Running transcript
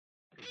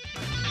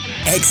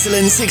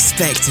Excellence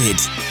Expected,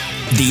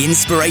 the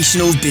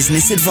Inspirational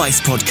Business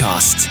Advice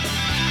Podcast.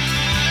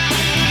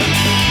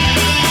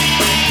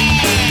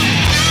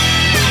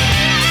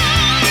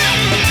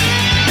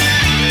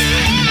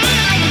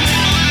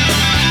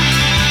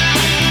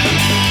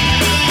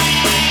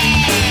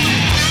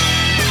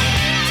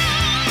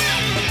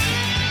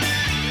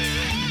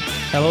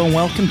 Hello and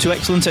welcome to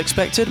Excellence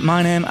Expected.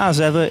 My name, as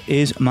ever,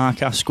 is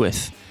Mark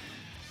Asquith.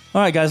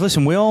 Alright guys,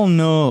 listen, we all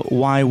know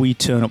why we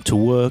turn up to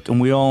work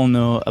and we all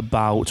know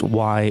about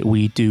why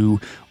we do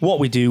what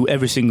we do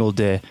every single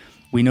day.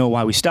 We know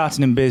why we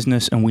started in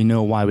business and we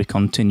know why we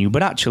continue.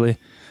 But actually,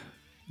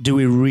 do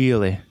we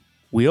really?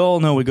 We all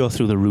know we go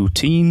through the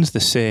routines,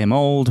 the same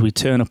old. We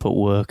turn up at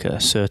work at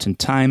a certain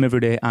time every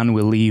day and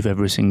we leave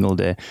every single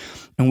day.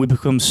 And we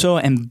become so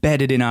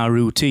embedded in our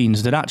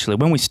routines that actually,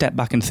 when we step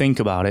back and think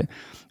about it,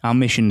 our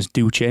missions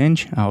do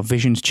change, our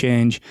visions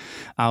change,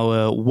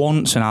 our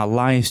wants and our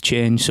lives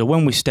change. So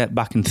when we step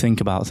back and think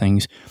about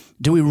things,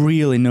 do we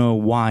really know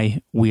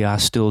why we are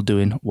still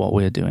doing what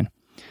we're doing?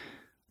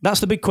 That's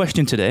the big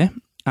question today.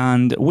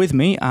 And with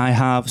me, I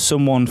have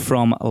someone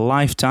from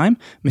Lifetime,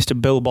 Mr.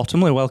 Bill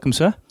Bottomley. Welcome,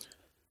 sir.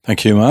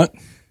 Thank you, Mark.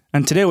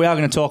 And today we are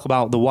going to talk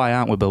about the why,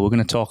 aren't we, Bill? We're going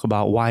to talk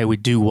about why we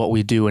do what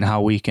we do and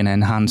how we can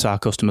enhance our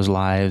customers'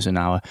 lives and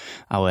our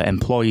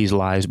employees'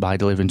 lives by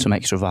delivering some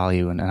extra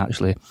value and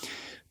actually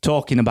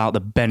talking about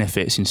the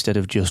benefits instead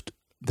of just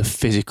the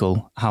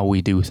physical, how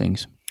we do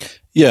things.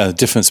 Yeah, the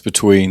difference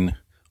between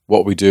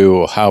what we do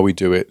or how we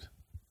do it.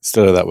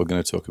 Instead of that, we're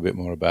going to talk a bit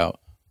more about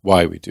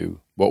why we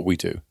do what we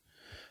do,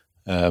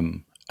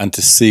 and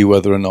to see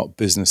whether or not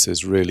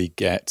businesses really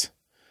get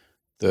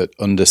that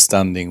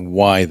understanding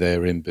why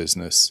they're in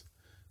business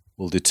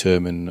will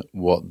determine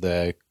what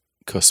their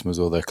customers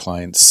or their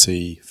clients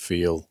see,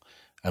 feel,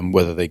 and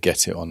whether they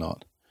get it or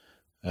not,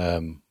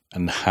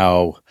 and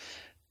how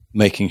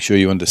making sure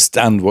you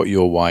understand what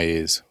your why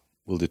is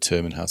will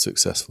determine how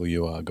successful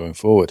you are going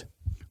forward.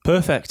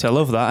 Perfect. I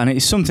love that. And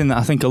it's something that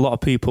I think a lot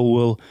of people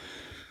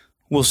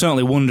will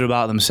certainly wonder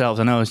about themselves.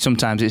 I know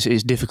sometimes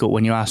it's difficult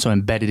when you are so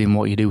embedded in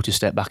what you do to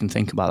step back and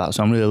think about that.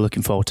 So I'm really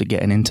looking forward to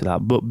getting into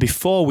that. But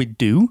before we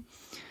do,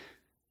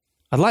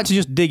 I'd like to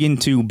just dig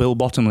into Bill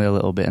Bottomley a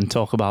little bit and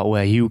talk about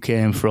where you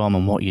came from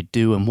and what you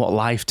do and what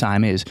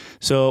Lifetime is.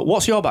 So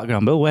what's your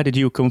background, Bill? Where did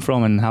you come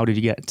from and how did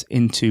you get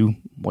into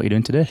what you're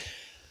doing today?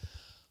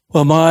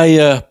 Well,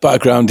 my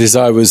background is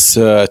I was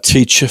a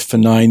teacher for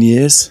 9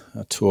 years.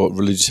 I taught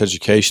religious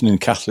education in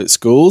Catholic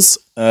schools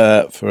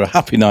for a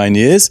happy 9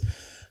 years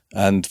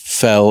and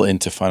fell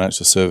into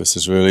financial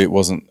services, really. It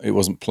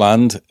wasn't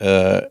planned.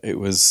 It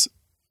was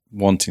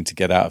wanting to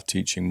get out of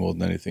teaching more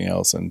than anything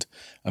else and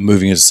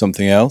moving into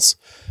something else.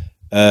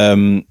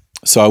 So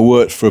I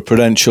worked for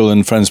Prudential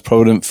and Friends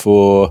Provident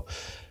for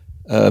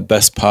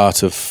best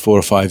part of 4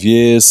 or 5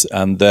 years,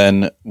 and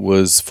then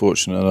was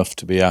fortunate enough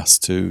to be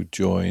asked to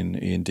join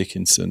Ian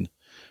Dickinson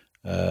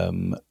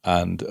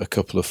and a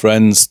couple of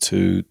friends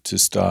to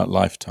start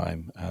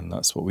Lifetime, and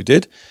that's what we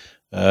did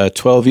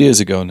 12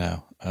 years ago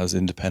now as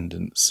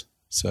independents.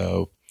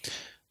 So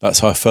that's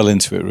how I fell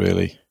into it,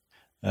 really.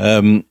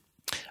 And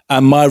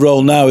my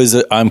role now is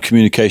that I'm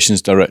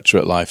communications director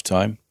at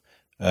Lifetime.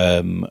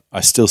 I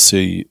still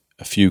see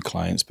a few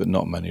clients, but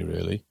not many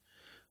really.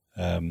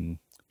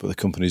 But the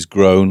company's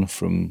grown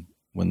from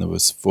when there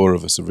was 4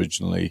 of us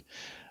originally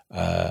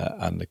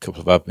and a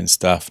couple of admin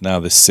staff. Now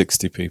there's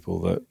 60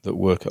 people that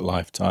work at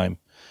Lifetime.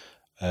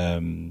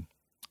 And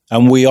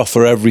we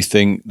offer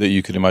everything that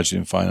you could imagine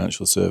in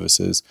financial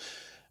services,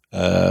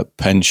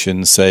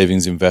 pensions,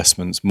 savings,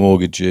 investments,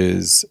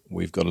 mortgages.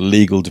 We've got a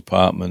legal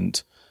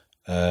department,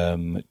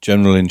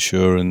 general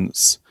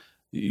insurance,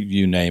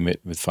 you name it.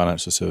 With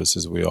financial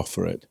services, we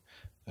offer it.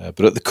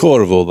 But at the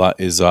core of all that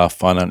is our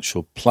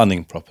financial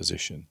planning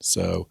proposition.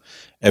 So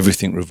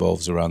everything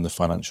revolves around the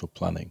financial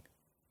planning.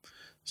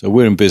 So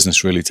we're in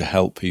business really to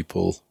help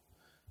people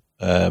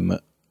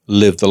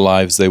live the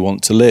lives they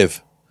want to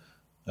live.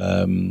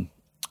 And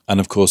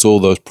of course, all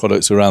those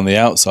products around the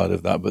outside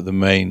of that, but the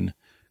main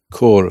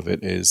core of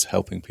it is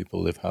helping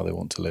people live how they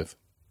want to live.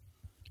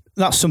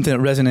 That's something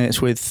that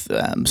resonates with,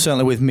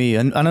 certainly with me,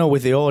 and I know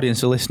with the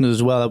audience, the listeners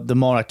as well. The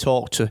more I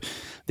talk to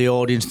the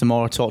audience, the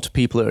more I talk to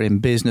people that are in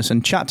business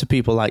and chat to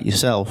people like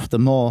yourself, the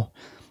more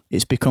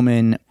it's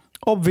becoming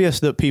obvious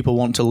that people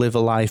want to live a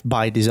life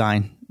by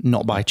design,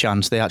 not by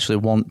chance. They actually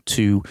want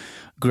to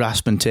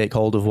grasp and take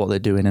hold of what they're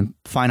doing, and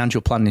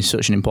financial planning is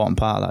such an important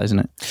part of that, isn't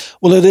it?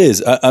 Well, it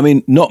is. I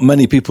mean, not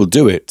many people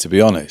do it, to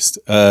be honest.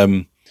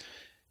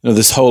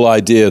 This whole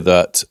idea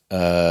that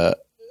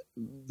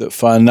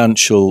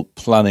financial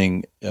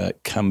planning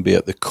can be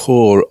at the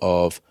core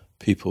of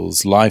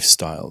people's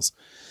lifestyles,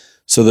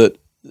 so that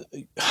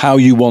how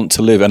you want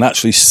to live and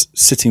actually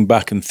sitting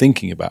back and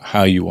thinking about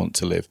how you want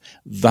to live,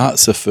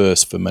 that's a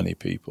first for many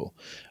people.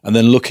 And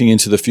then looking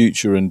into the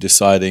future and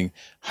deciding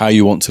how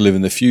you want to live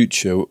in the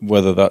future,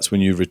 whether that's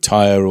when you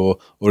retire or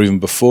even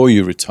before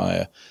you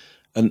retire,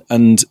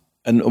 and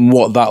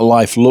what that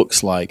life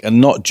looks like, and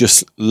not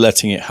just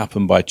letting it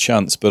happen by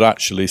chance, but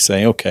actually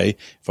saying, okay,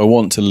 if I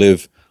want to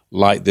live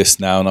like this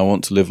now and I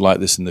want to live like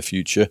this in the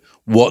future.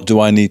 What do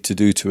I need to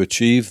do to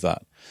achieve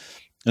that?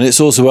 And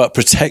it's also about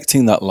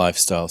protecting that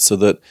lifestyle so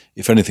that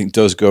if anything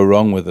does go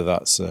wrong, whether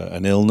that's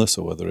an illness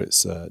or whether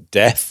it's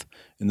death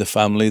in the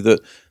family, that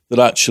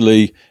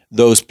actually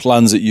those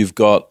plans that you've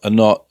got are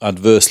not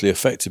adversely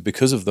affected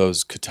because of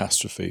those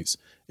catastrophes.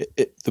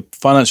 The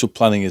financial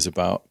planning is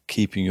about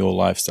keeping your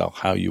lifestyle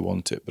how you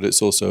want it, but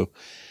it's also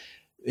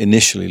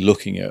initially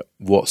looking at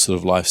what sort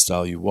of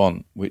lifestyle you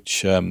want,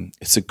 which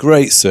it's a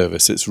great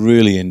service. It's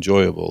really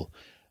enjoyable.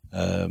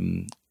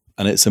 And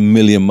it's a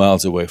million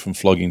miles away from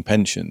flogging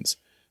pensions,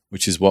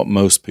 which is what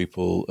most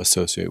people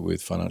associate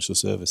with financial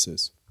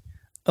services.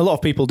 A lot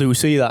of people do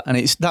see that, and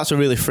that's a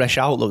really fresh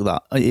outlook.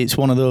 That it's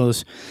one of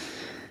those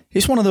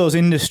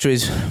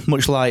industries,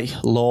 much like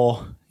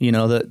law,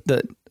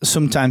 that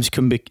sometimes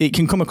can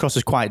come across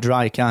as quite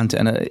dry, can't it?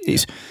 And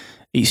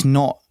it's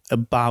not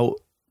about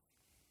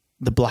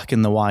the black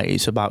and the white.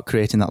 It's about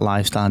creating that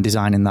lifestyle and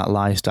designing that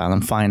lifestyle,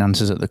 and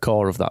finance is at the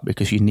core of that,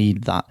 because you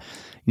need that.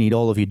 You need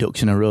all of your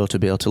ducks in a row to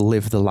be able to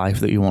live the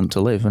life that you want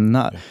to live. And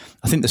that,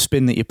 I think the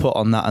spin that you put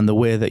on that and the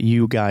way that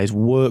you guys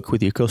work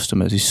with your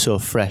customers is so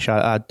fresh.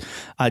 I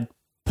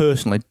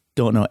personally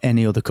don't know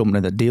any other company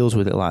that deals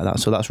with it like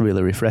that. So that's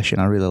really refreshing.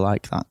 I really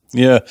like that.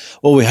 Yeah.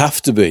 Well, we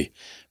have to be,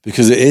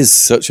 because it is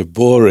such a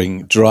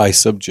boring, dry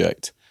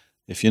subject.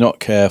 If you're not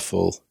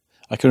careful,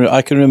 I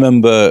can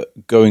remember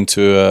going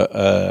to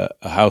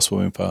a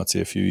housewarming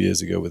party a few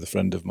years ago with a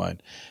friend of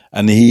mine,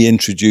 and he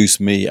introduced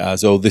me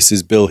as, this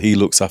is Bill, he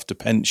looks after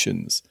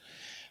pensions,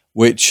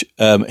 which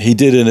he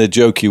did in a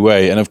jokey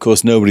way. And of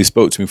course, nobody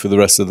spoke to me for the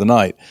rest of the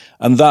night.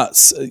 And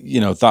that's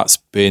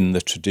been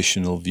the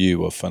traditional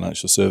view of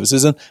financial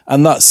services.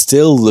 And that's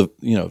still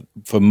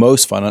for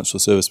most financial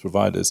service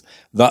providers,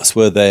 that's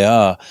where they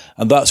are.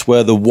 And that's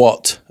where the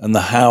what and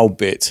the how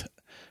bit,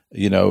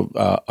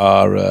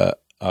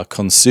 are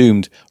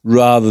consumed,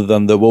 rather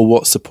than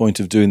what's the point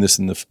of doing this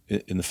in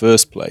the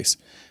first place?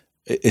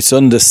 It's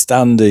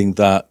understanding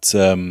that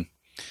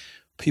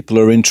people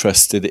are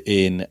interested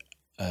in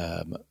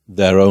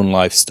their own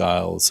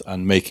lifestyles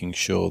and making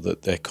sure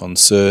that their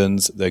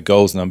concerns, their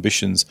goals and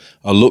ambitions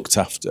are looked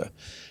after.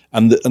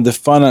 And the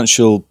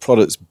financial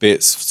products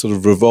bits sort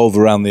of revolve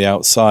around the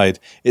outside.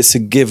 It's a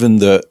given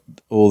that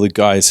all the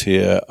guys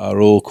here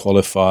are all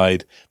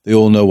qualified. They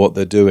all know what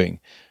they're doing.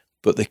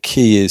 But the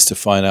key is to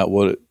find out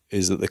what it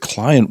is that the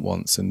client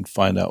wants and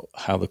find out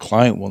how the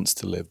client wants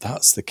to live.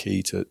 That's the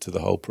key to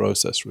the whole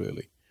process,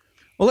 really.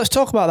 Well, let's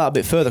talk about that a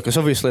bit further, because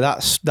obviously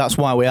that's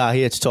why we are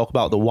here, to talk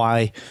about the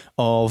why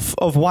of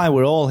why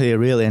we're all here,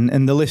 really.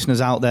 And the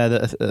listeners out there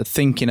that are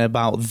thinking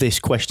about this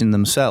question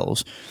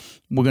themselves,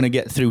 we're going to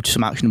get through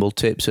some actionable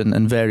tips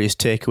and various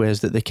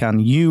takeaways that they can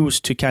use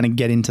to kind of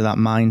get into that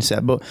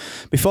mindset. But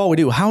before we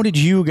do, how did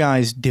you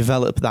guys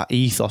develop that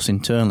ethos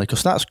internally?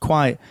 Because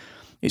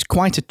it's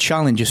quite a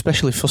challenge,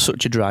 especially for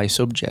such a dry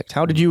subject.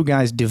 How did you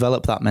guys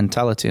develop that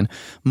mentality? And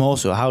more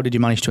so, how did you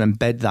manage to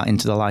embed that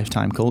into the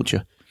Lifetime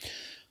culture?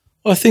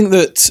 Well, I think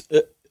that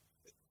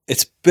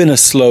it's been a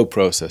slow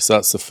process.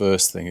 That's the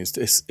first thing.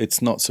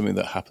 It's not something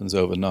that happens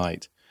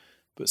overnight.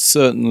 But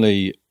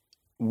certainly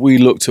we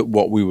looked at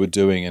what we were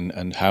doing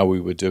and how we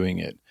were doing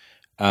it,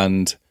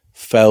 and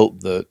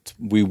felt that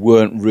we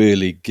weren't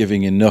really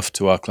giving enough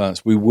to our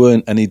clients. We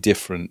weren't any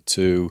different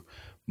to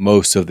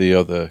most of the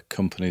other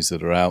companies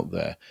that are out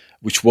there,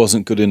 which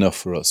wasn't good enough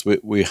for us.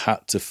 We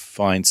had to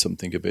find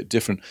something a bit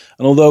different.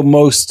 And although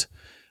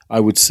I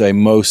would say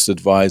most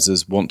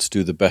advisors want to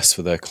do the best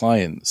for their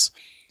clients,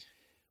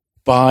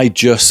 by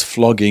just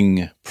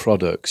flogging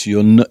products,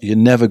 you're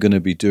never going to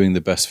be doing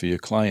the best for your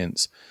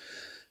clients.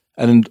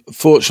 And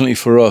fortunately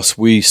for us,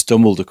 we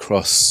stumbled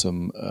across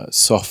some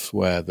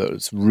software that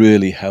has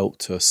really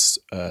helped us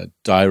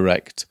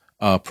direct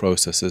our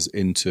processes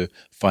into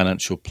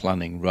financial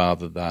planning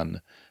rather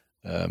than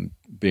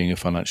being a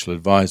financial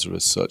advisor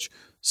as such.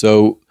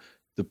 So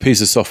the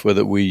piece of software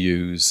that we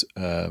use,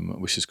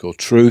 which is called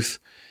Truth,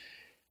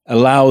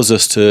 allows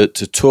us to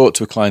talk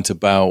to a client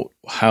about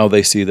how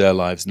they see their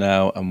lives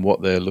now and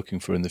what they're looking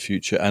for in the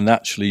future, and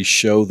actually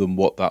show them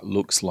what that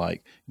looks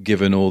like,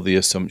 given all the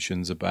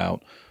assumptions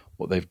about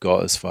what they've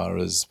got as far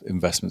as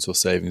investments or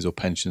savings or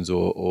pensions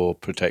or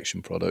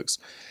protection products,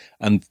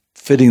 and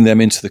fitting them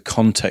into the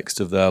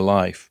context of their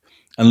life.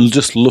 And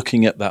just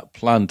looking at that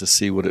plan to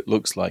see what it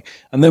looks like,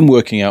 and then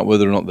working out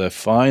whether or not they're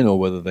fine or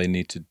whether they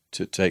need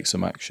to take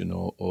some action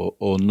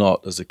or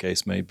not, as the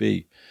case may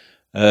be.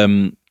 But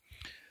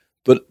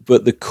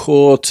the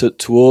core to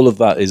all of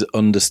that is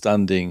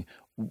understanding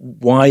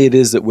why it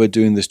is that we're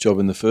doing this job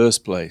in the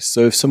first place.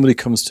 So if somebody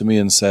comes to me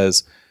and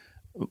says,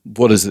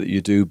 "What is it that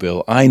you do,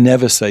 Bill?" I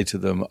never say to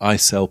them, "I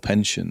sell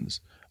pensions."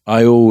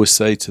 I always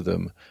say to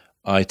them,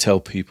 "I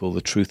tell people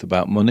the truth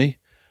about money."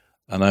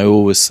 And I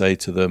always say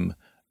to them,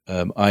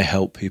 I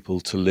help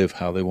people to live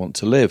how they want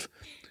to live.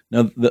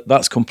 Now,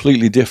 that's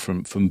completely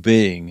different from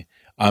being,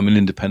 I'm an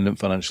independent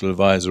financial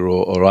advisor,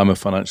 or I'm a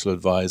financial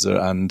advisor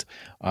and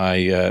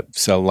I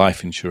sell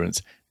life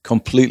insurance.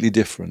 Completely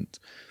different.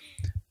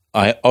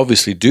 I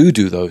obviously do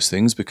those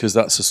things because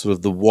that's a sort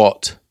of the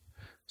what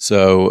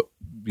So,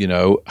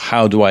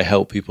 how do I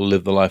help people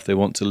live the life they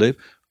want to live?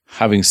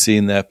 Having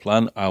seen their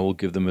plan, I will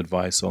give them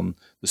advice on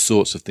the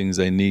sorts of things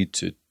they need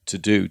to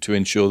do to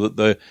ensure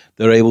that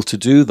they're able to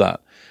do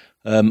that.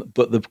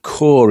 But the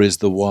core is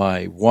the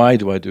why. Why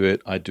do I do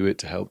it? I do it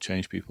to help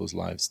change people's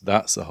lives.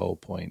 That's the whole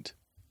point.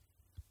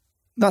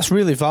 That's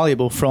really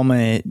valuable from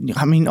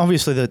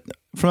obviously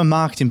from a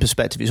marketing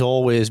perspective, it's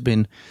always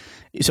been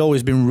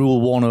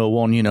rule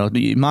 101,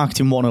 the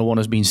marketing 101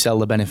 has been sell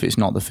the benefits,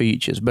 not the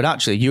features. But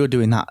actually you're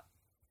doing that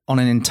on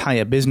an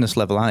entire business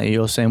level, aren't you?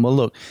 You're saying, well,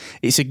 look,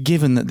 it's a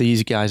given that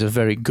these guys are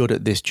very good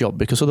at this job,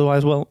 because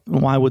otherwise, well,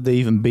 why would they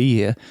even be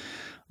here?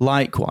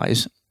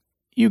 Likewise,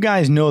 you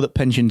guys know that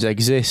pensions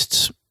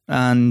exists,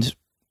 and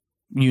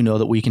you know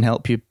that we can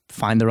help you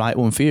find the right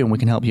one for you, and we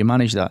can help you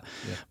manage that.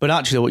 Yeah. But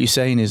actually what you're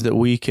saying is that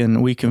we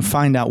can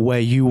find out where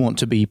you want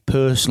to be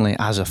personally,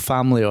 as a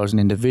family or as an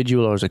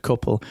individual or as a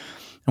couple,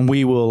 and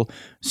we will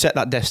set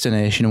that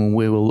destination, and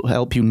we will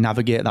help you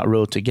navigate that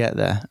road to get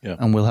there. Yeah.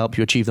 And we'll help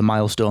you achieve the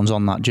milestones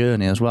on that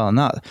journey as well. And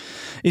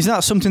is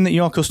that something that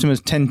your customers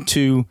tend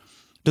to,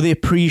 do they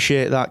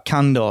appreciate that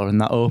candor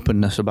and that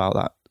openness about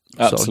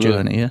that sort of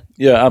journey? Yeah.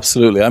 Yeah,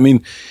 absolutely. I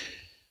mean,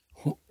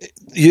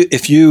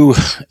 if you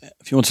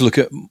want to look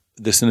at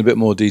this in a bit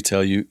more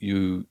detail,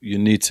 you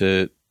need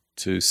to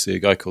see a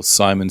guy called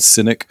Simon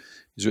Sinek.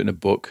 He's written a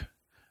book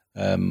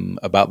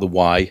about the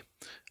why,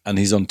 and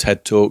he's on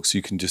TED Talks.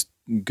 You can just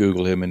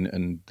Google him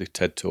and the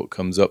TED Talk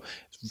comes up.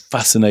 It's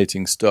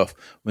fascinating stuff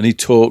when he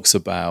talks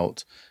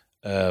about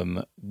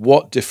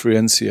what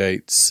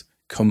differentiates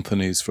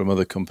companies from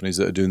other companies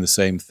that are doing the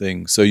same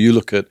thing. So he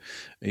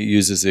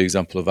uses the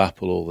example of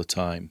Apple all the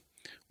time,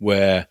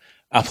 where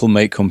Apple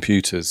make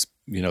computers.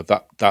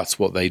 That's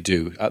what they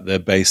do at their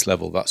base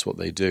level. That's what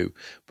they do,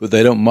 but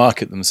they don't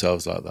market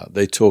themselves like that.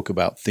 They talk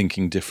about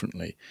thinking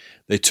differently.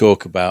 They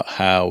talk about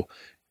how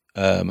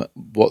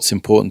what's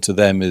important to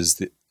them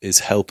is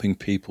helping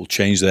people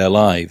change their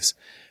lives.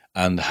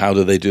 And how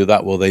do they do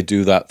that? Well, they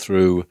do that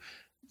through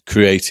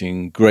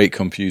creating great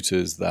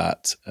computers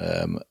that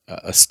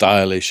are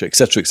stylish,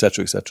 etc.,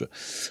 etc., etc.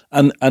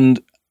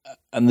 And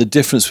the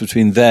difference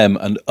between them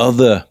and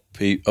other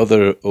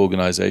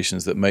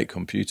organizations that make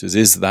computers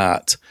is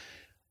that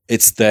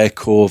it's their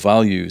core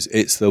values.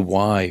 It's the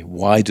why.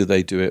 Why do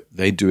they do it?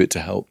 They do it to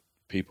help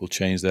people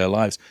change their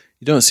lives.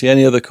 You don't see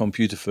any other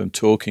computer firm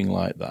talking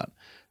like that.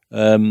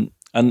 And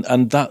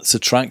that's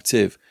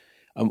attractive.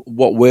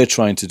 What we're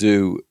trying to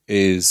do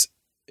is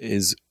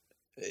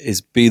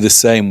be the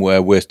same,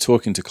 where we're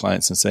talking to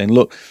clients and saying,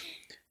 look,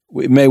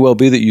 it may well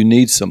be that you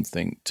need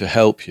something to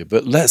help you,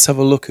 but let's have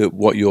a look at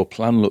what your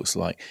plan looks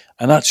like.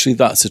 And actually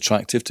that's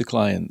attractive to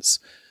clients.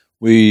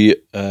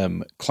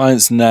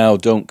 Clients now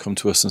don't come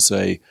to us and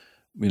say,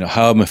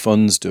 how are my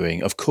funds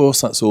doing? Of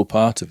course, that's all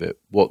part of it.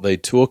 What they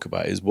talk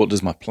about is, what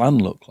does my plan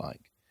look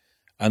like?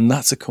 And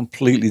that's a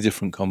completely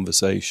different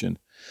conversation.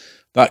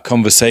 That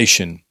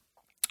conversation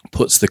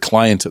puts the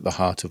client at the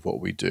heart of what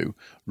we do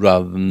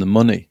rather than the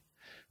money.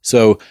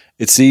 So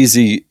it's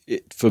easy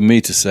for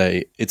me to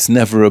say it's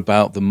never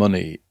about the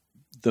money.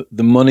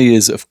 The money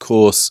is, of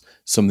course,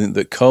 something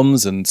that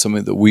comes and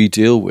something that we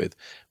deal with,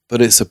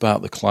 but it's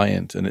about the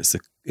client, and it's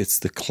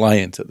the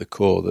client at the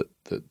core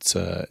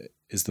that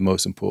is the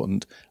most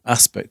important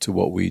aspect to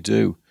what we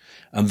do,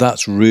 and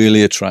that's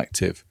really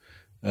attractive.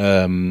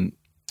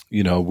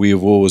 We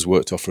have always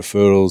worked off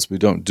referrals. We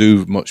don't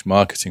do much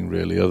marketing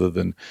really, other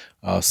than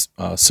our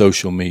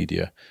social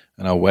media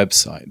and our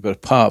website. But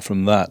apart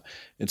from that,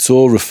 it's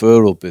all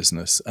referral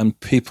business. And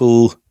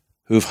people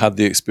who've had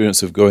the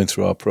experience of going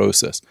through our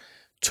process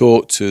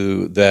talk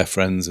to their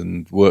friends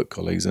and work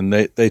colleagues, and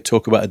they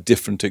talk about a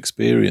different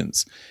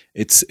experience.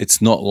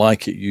 It's not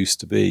like it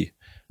used to be.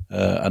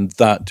 And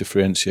that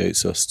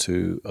differentiates us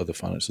to other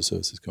financial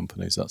services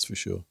companies, that's for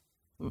sure.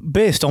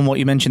 Based on what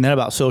you mentioned there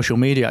about social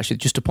media, actually,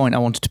 just a point I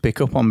wanted to pick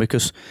up on,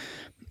 because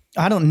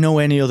I don't know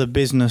any other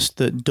business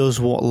that does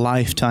what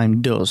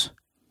Lifetime does,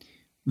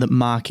 that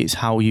markets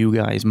how you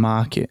guys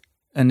market.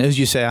 And as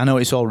you say, I know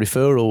it's all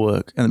referral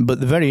work, but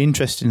the very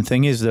interesting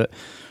thing is that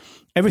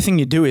everything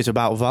you do is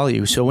about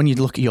value. So when you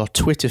look at your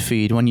Twitter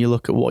feed, when you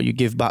look at what you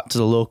give back to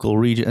the local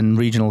and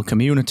regional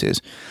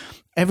communities,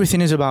 everything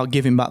is about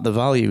giving back the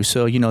value.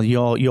 So,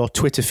 your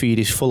Twitter feed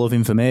is full of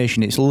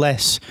information. It's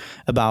less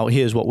about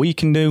here's what we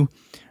can do,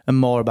 and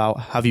more about,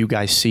 have you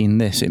guys seen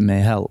this? It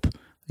may help.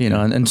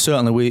 And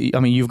certainly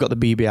you've got the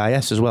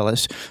BBIS as well.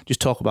 Let's just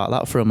talk about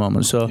that for a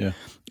moment. So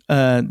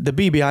the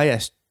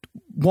BBIS,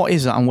 what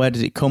is that, and where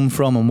does it come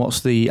from, and what's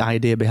the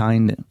idea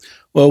behind it?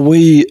 Well,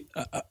 we've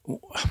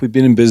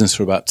been in business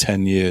for about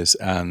 10 years,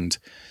 and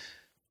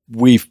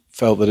we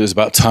felt that it was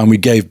about time we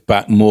gave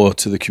back more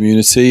to the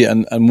community,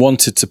 and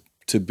wanted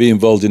to be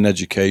involved in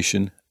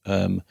education.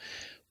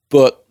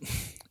 But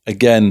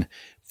again,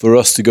 for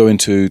us to go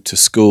into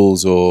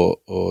schools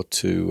or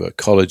to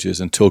colleges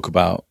and talk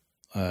about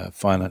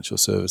financial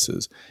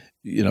services,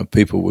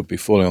 people would be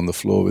falling on the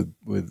floor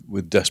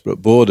with desperate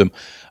boredom,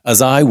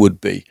 as I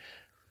would be.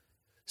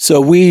 So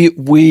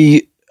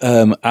we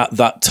at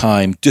that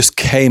time just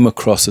came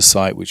across a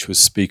site which was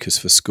Speakers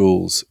for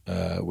Schools,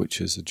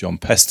 which is a John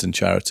Peston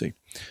charity.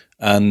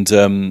 And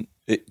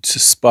it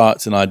just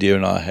sparked an idea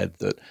in our head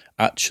that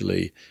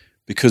actually,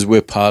 because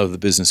we're part of the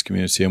business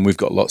community and we've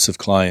got lots of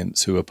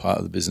clients who are part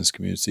of the business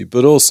community,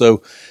 but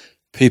also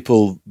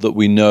people that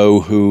we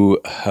know who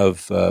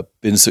have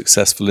been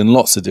successful in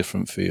lots of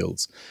different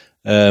fields,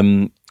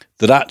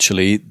 that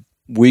actually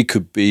we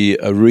could be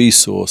a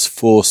resource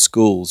for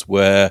schools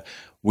where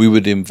we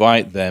would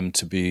invite them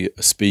to be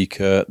a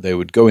speaker. They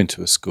would go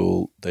into a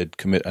school, they'd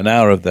commit an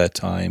hour of their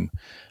time,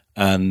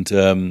 and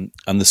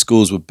the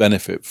schools would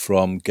benefit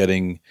from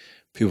getting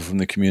people from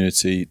the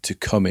community to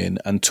come in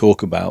and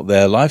talk about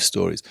their life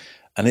stories.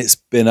 And it's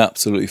been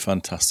absolutely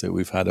fantastic.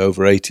 We've had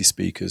over 80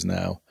 speakers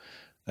now.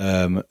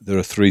 There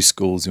are 3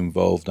 schools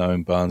involved now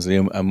in Barnsley,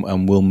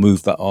 and we'll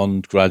move that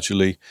on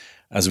gradually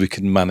as we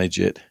can manage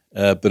it.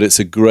 But it's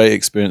a great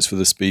experience for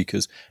the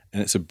speakers,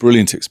 and it's a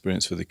brilliant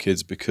experience for the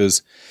kids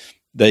because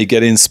they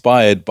get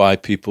inspired by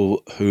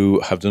people who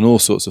have done all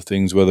sorts of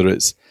things, whether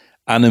it's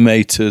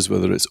animators,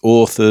 whether it's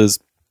authors,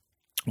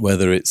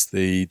 whether it's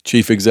the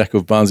chief exec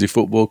of Barnsley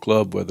Football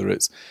Club, whether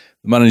it's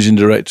the managing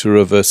director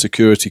of a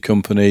security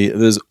company.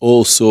 There's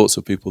all sorts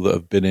of people that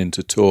have been in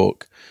to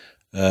talk,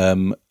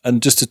 and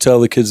just to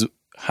tell the kids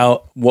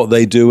what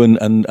they do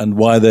and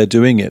why they're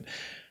doing it.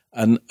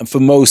 And for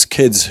most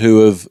kids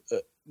who have,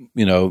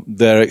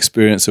 their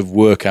experience of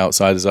work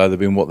outside has either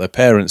been what their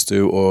parents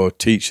do or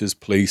teachers,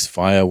 police,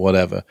 fire,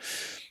 whatever.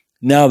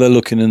 Now they're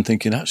looking and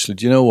thinking, actually,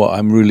 do you know what? I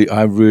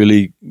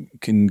really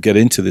can get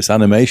into this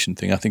animation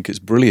thing. I think it's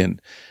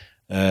brilliant.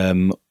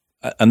 And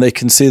they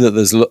can see that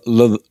there's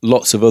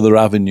lots of other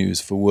avenues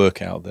for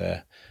work out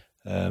there.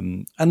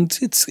 And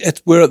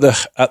we're at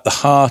the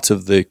heart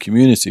of the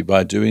community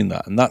by doing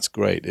that. And that's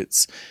great.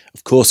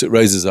 Of course, it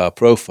raises our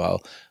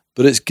profile,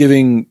 but it's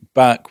giving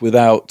back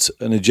without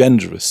an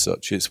agenda as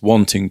such. It's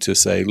wanting to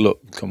say,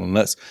 look, come on,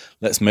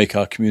 let's make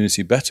our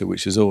community better,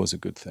 which is always a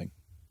good thing.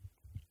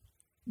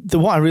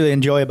 What I really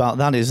enjoy about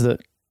that is that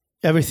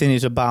everything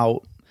is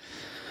about,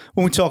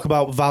 when we talk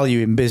about value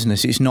in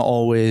business, it's not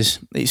always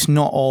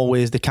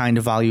the kind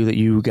of value that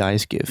you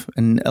guys give.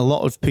 And a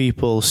lot of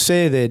people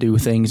say they do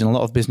things, and a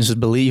lot of businesses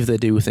believe they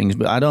do things,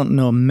 but I don't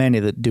know many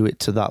that do it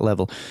to that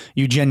level.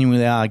 You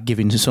genuinely are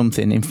giving to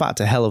something, in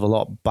fact, a hell of a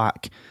lot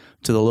back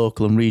to the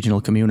local and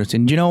regional community.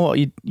 And do you know what?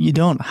 You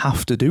don't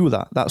have to do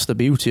that. That's the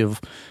beauty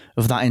of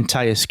that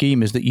entire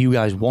scheme, is that you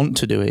guys want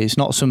to do it. It's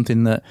not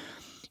something that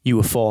you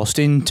were forced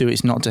into.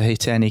 It's not to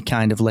hit any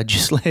kind of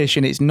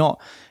legislation. It's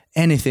not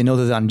anything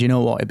other than, do you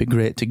know what? It'd be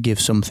great to give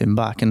something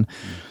back. And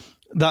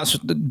that's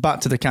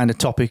back to the kind of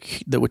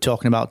topic that we're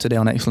talking about today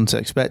on Excellence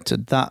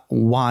Expected. That,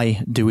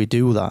 why do we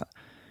do that?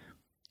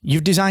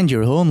 You've designed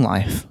your own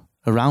life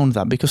around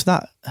that, because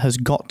that has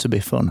got to be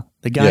fun.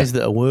 The guys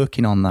that are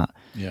working on that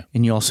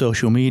in your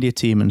social media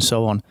team and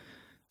so on,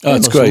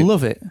 it's great.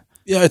 Love it.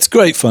 Yeah, it's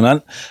great fun,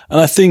 and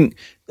I think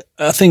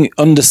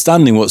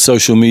understanding what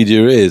social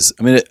media is.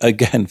 I mean,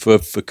 again, for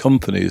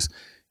companies,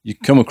 you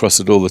come across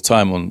it all the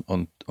time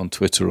on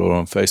Twitter or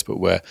on Facebook,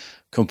 where a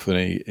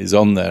company is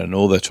on there and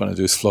all they're trying to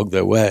do is flog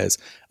their wares,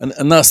 and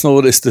that's not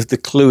what it's. The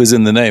clue is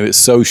in the name. It's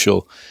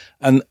social,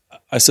 and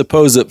I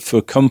suppose that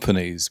for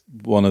companies,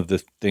 one of the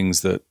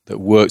things that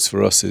works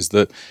for us is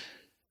that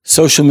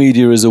social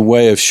media is a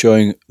way of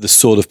showing the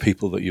sort of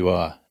people that you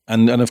are.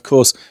 And of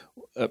course,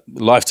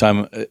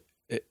 Lifetime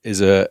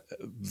is a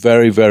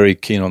very, very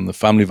keen on the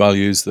family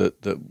values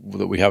that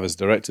we have as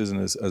directors and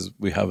as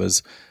we have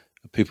as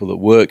people that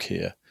work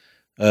here.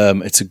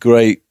 It's a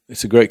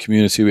great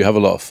community. We have a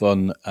lot of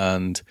fun,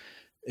 and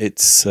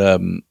it's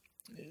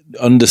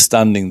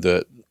understanding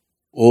that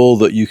all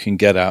that you can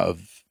get out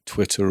of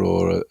Twitter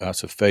or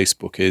out of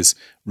Facebook is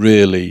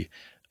really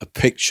a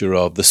picture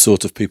of the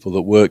sort of people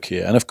that work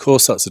here. And of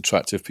course that's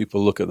attractive.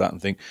 People look at that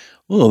and think,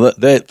 well,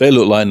 they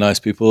look like nice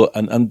people.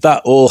 And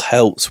that all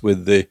helps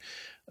with the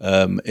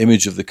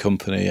image of the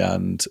company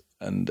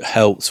and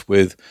helps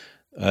with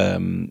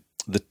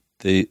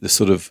the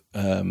sort of,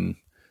 I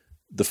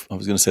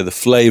was going to say the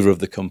flavor of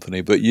the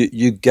company, but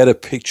you get a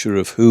picture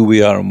of who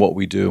we are and what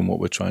we do and what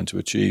we're trying to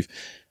achieve.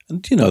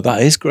 And,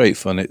 that is great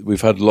fun.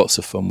 We've had lots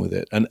of fun with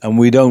it. And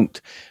we don't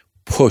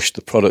push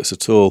the products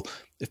at all.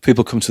 If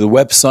people come to the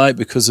website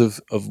because of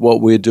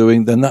what we're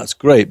doing, then that's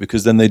great,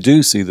 because then they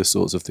do see the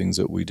sorts of things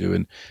that we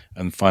do,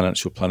 and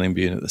financial planning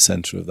being at the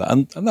centre of that.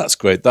 And that's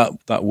great.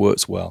 That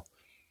works well.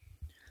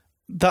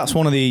 That's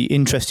one of the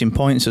interesting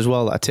points as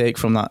well that I take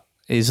from that,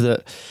 is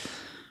that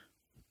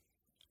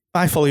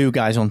I follow you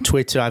guys on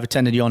Twitter. I've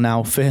attended your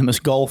now famous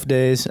golf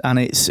days, and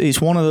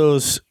it's one of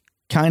those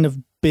kind of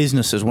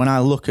businesses, when I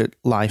look at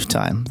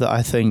Lifetime, that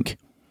I think,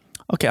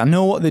 okay, I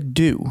know what they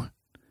do,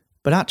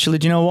 but actually,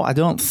 do you know what? I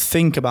don't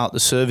think about the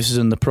services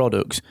and the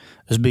products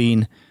as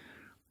being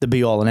the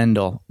be-all and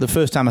end-all. The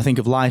first time I think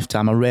of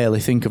Lifetime, I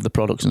rarely think of the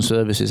products and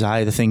services.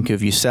 I either think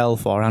of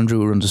yourself or Andrew,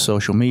 who runs the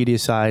social media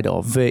side,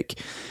 or Vic,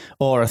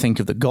 or I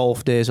think of the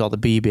golf days or the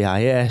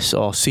BBIS,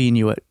 or seeing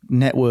you at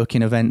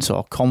networking events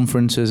or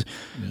conferences.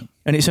 Yeah.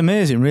 And it's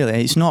amazing,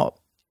 really. It's not...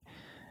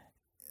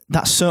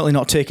 that's certainly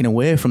not taken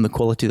away from the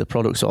quality of the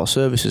products or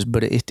services,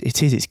 but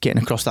it's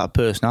getting across that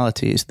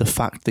personality. It's the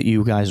fact that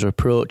you guys are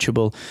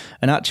approachable.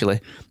 And actually,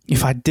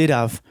 if I did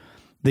have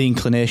the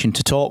inclination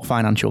to talk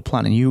financial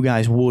planning, you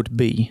guys would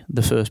be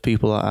the first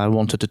people that I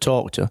wanted to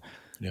talk to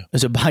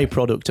as a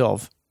byproduct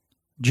of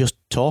just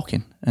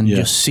talking and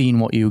just seeing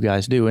what you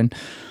guys do. And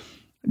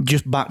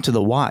just back to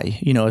the why,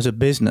 as a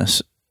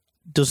business,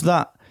 does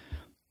that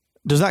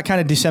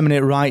kind of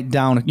disseminate right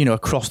down,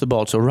 across the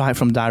board? So right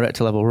from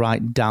director level,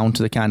 right down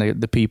to the kind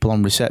of the people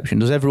on reception.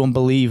 Does everyone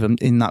believe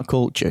in that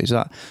culture? Is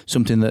that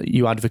something that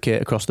you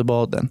advocate across the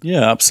board then?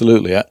 Yeah,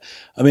 absolutely. I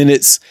mean,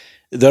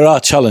 there are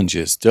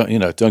challenges.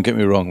 Don't get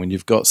me wrong. When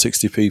you've got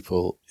 60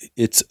 people,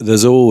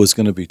 there's always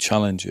going to be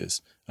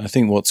challenges. And I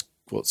think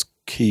what's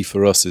key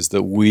for us is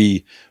that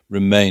we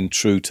remain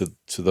true to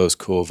those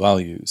core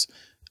values,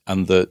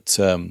 and that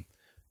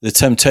the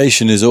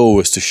temptation is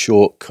always to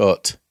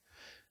shortcut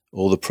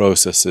all the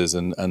processes,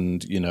 and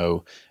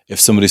if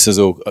somebody says,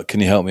 "Oh, can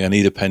you help me? I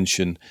need a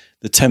pension,"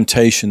 the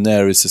temptation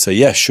there is to say,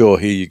 "Yeah, sure,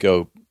 here you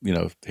go.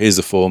 Here's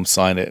the form,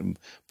 sign it, and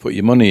put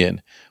your money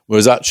in."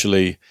 Whereas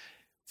actually,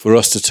 for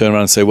us to turn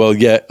around and say, "Well,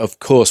 yeah, of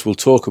course, we'll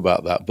talk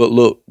about that, but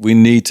look, we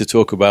need to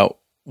talk about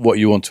what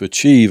you want to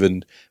achieve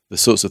and the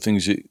sorts of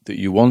things that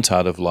you want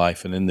out of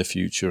life and in the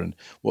future, and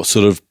what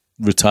sort of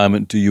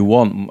retirement do you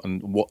want,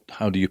 and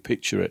how do you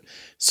picture it?"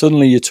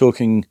 Suddenly, you're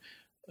talking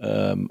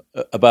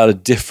about a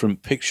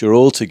different picture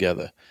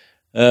altogether.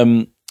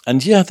 And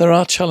there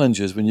are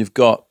challenges when you've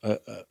got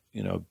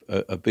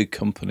a big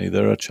company.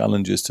 There are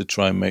challenges to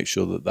try and make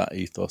sure that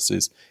ethos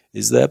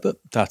is there. But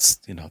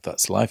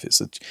that's life.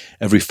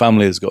 Every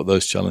family has got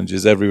those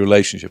challenges. Every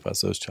relationship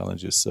has those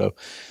challenges. So,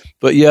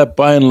 but yeah,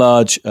 by and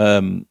large,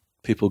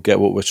 people get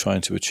what we're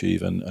trying to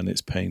achieve, and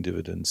it's paying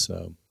dividends.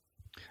 So,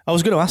 I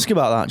was going to ask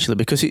about that actually,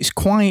 because it's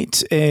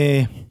quite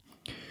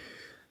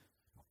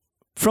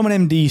from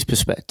an MD's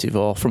perspective,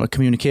 or from a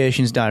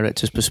communications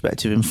director's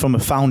perspective, and from a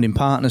founding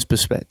partner's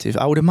perspective,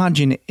 I would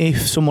imagine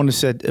if someone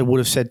would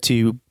have said to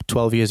you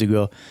 12 years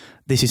ago,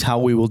 "This is how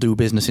we will do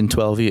business in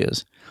 12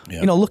 years."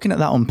 Looking at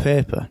that on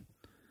paper,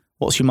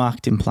 what's your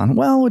marketing plan?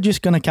 Well, we're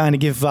just going to kind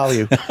of give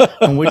value,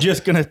 and we're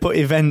just going to put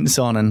events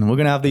on, and we're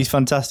going to have these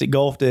fantastic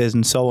golf days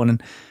and so on.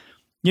 And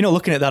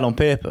looking at that on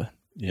paper,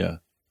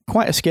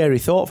 quite a scary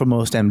thought for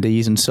most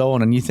MDs and so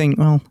on. And you think,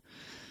 well,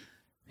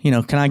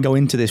 can I go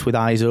into this with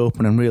eyes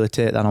open and really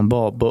take that on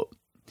board? But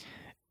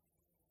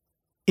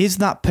is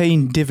that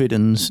paying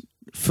dividends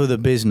for the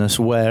business,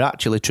 where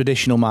actually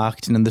traditional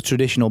marketing and the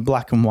traditional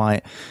black and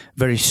white,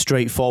 very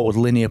straightforward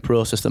linear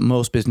process that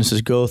most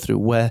businesses go through,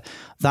 where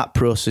that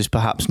process is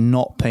perhaps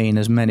not paying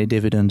as many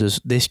dividends as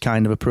this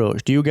kind of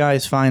approach? Do you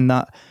guys find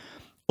that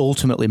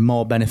ultimately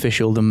more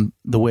beneficial than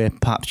the way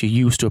perhaps you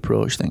used to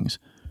approach things?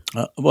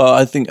 Well,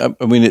 I think,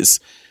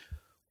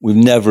 we've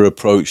never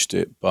approached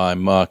it by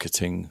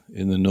marketing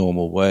in the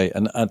normal way,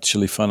 and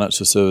actually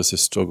financial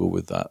services struggle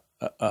with that.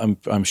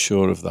 I'm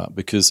sure of that,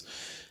 because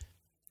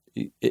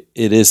it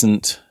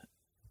isn't.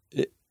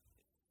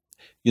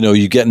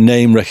 You get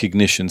name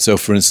recognition. So,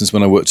 for instance,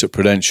 when I worked at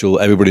Prudential,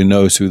 everybody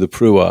knows who the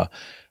Pru are,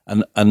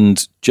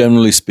 and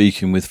generally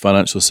speaking, with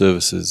financial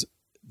services,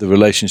 the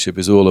relationship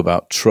is all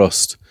about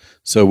trust.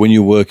 So, when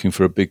you're working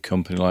for a big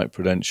company like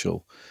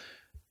Prudential,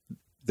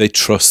 they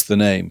trust the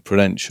name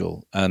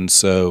Prudential, and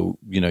so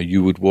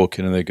you would walk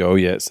in and they go, "Oh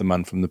yeah, it's the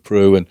man from the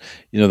Pru," and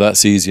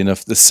that's easy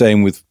enough. The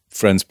same with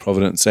Friends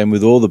Provident, same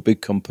with all the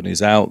big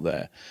companies out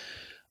there.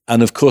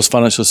 And of course,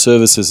 financial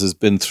services has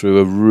been through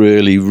a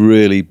really,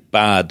 really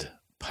bad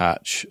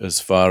patch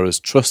as far as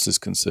trust is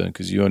concerned,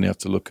 because you only have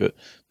to look at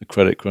the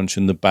credit crunch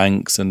and the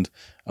banks and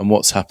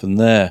what's happened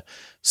there.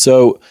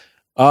 So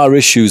our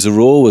issues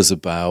are always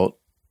about,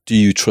 do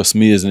you trust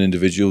me as an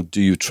individual?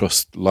 Do you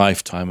trust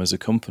Lifetime as a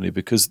company?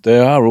 Because they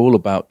are all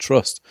about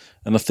trust.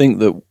 And I think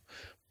that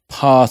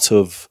part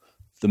of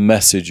the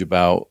message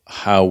about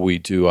how we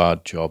do our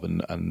job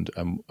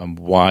and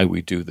why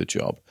we do the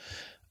job,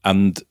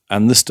 and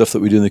the stuff that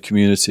we do in the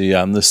community,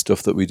 and the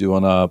stuff that we do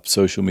on our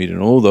social media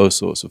and all those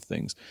sorts of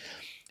things,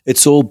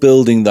 it's all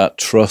building that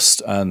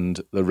trust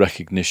and the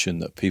recognition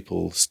that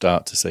people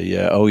start to say,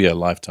 "Yeah, oh yeah,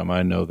 Lifetime,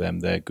 I know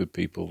them. They're good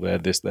people. They're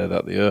this, they're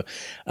that, they are."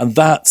 And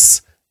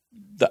that's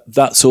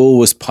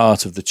always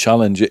part of the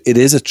challenge. It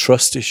is a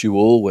trust issue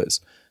always,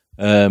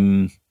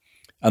 and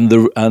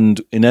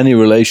in any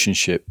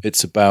relationship,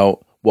 it's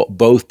about what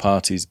both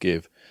parties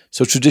give.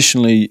 So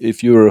traditionally,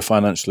 if you were a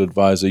financial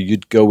advisor,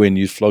 you'd go in,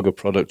 you'd flog a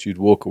product, you'd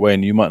walk away,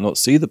 and you might not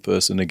see the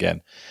person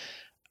again.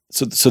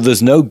 So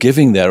there's no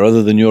giving there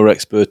other than your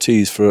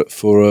expertise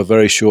for a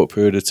very short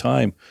period of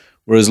time.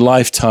 Whereas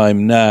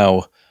Lifetime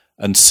now,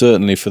 and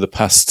certainly for the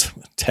past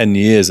 10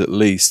 years at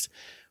least,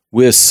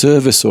 we're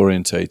service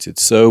orientated.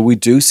 So we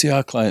do see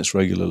our clients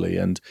regularly,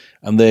 and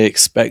they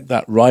expect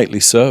that, rightly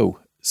so.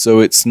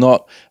 So it's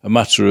not a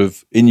matter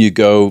of in you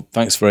go,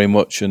 thanks very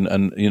much,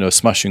 and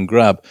smash and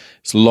grab.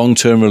 It's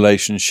long-term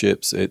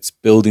relationships. It's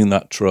building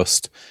that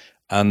trust,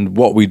 and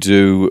what we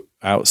do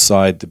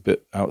outside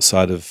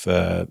of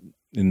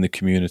in the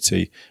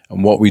community,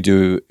 and what we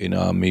do in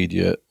our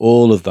media,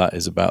 all of that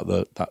is about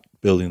that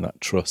building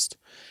that trust.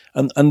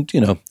 And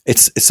you know,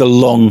 it's a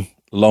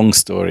long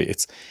story.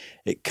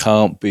 It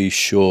can't be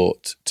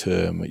short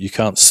term. You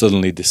can't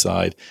suddenly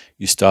decide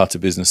you start a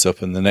business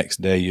up and the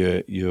next day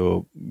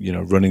you're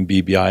running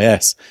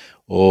BBIS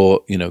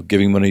or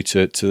giving money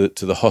to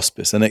the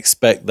hospice and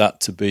expect that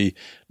to be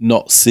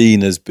not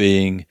seen as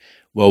being,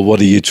 well,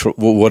 what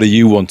are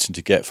you wanting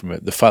to get from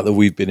it? The fact that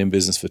we've been in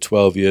business for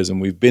 12 years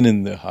and we've been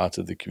in the heart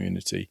of the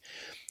community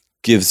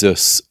gives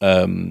us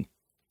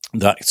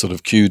that sort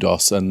of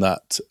kudos, and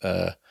that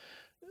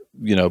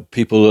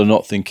people are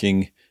not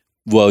thinking,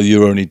 well,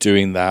 you're only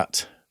doing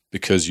that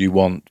because you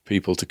want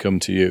people to come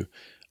to you.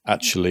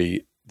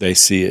 Actually, they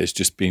see it as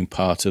just being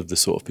part of the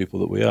sort of people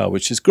that we are,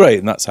 which is great,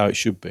 and that's how it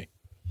should be.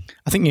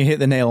 I think you hit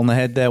the nail on the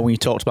head there when you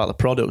talked about the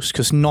products,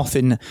 because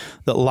nothing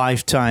that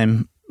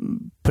Lifetime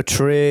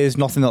portrays,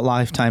 nothing that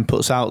Lifetime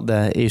puts out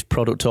there is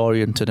product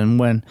oriented. And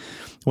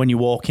when you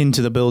walk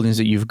into the buildings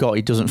that you've got,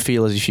 it doesn't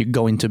feel as if you're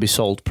going to be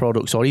sold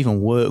products or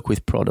even work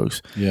with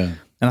products. Yeah.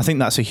 And I think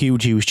that's a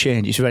huge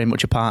change. It's very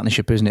much a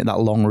partnership, isn't it? That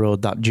long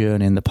road, that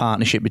journey, and the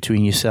partnership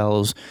between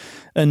yourselves.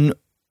 And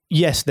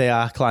yes, they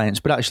are clients,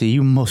 but actually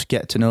you must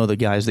get to know the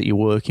guys that you're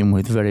working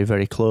with very,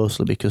 very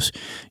closely, because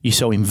you're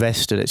so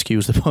invested,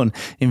 excuse the pun,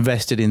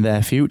 invested in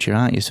their future,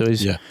 aren't you? So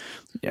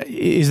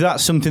is that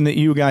something that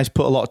you guys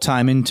put a lot of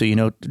time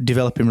into,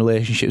 developing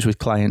relationships with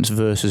clients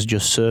versus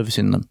just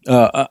servicing them?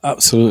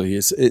 Absolutely.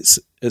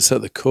 It's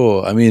at the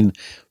core. I mean,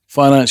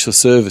 financial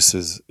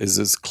services is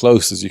as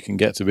close as you can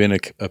get to being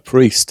a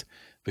priest,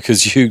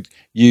 because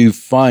you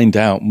find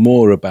out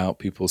more about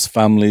people's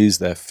families,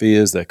 their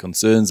fears, their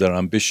concerns, their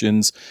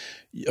ambitions.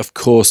 Of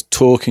course,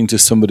 talking to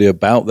somebody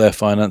about their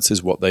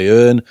finances, what they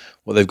earn,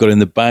 what they've got in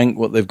the bank,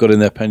 what they've got in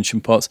their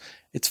pension pots.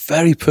 It's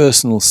very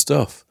personal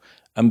stuff.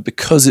 And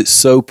because it's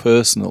so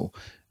personal,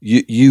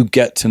 you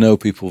get to know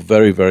people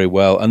very, very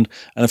well. And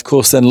of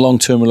course, then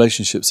long-term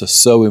relationships are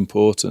so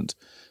important.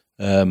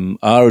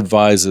 Our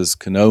advisors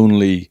can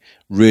only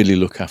really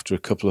look after a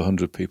couple of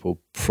hundred people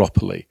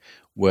properly,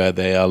 where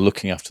they are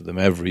looking after them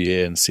every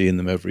year and seeing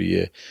them every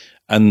year.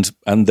 And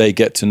they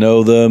get to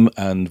know them,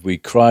 and we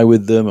cry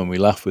with them and we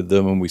laugh with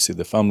them and we see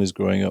the families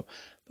growing up.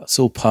 That's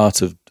all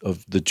part of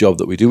the job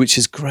that we do, which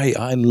is great.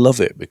 I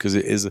love it because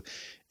it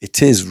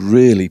is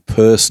really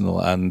personal,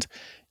 and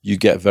you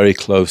get very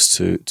close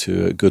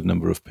to a good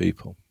number of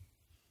people.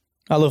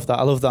 I love that.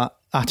 I love that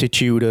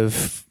attitude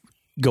of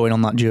going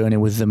on that journey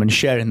with them and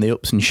sharing the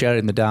ups and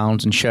sharing the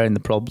downs and sharing the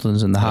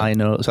problems and the high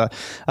notes. I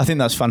think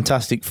that's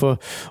fantastic for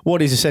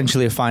what is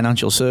essentially a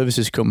financial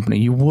services company.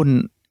 You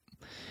wouldn't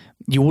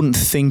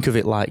think of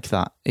it like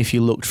that if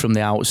you looked from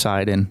the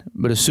outside in,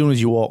 but as soon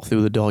as you walk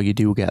through the door, you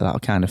do get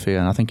that kind of feel,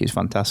 and I think it's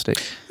fantastic.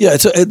 Yeah,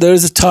 there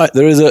is a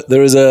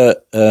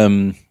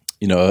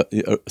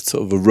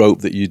sort of a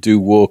rope that you do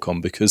walk on,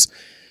 because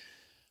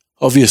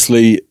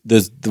obviously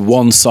there's the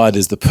one side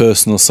is the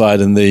personal side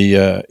and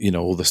the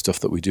all the stuff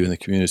that we do in the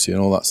community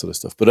and all that sort of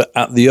stuff. But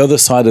at the other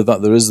side of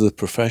that, there is the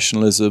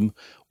professionalism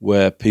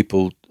where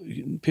people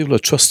are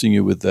trusting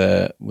you with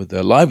their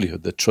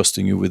livelihood. They're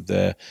trusting you with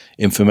their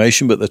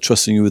information, but they're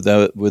trusting you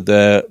with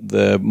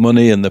their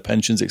money and their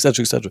pensions,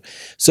 etc., etc.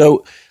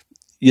 So,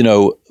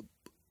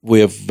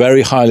 we have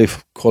very highly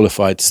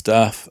qualified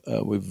staff.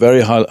 We have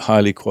very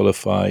highly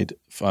qualified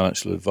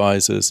financial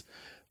advisors.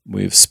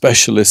 We have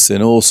specialists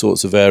in all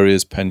sorts of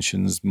areas: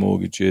 pensions,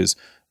 mortgages,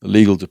 the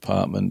legal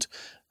department.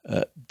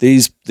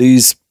 These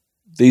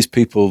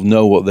people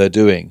know what they're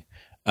doing,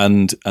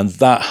 and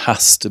that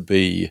has to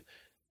be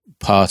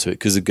part of it.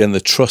 Because again, the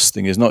trust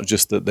thing is not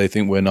just that they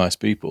think we're nice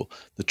people.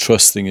 The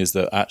trust thing is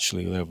that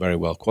actually they're very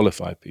well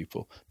qualified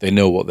people. They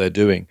know what they're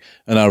doing,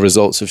 and our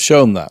results have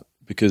shown that.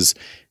 Because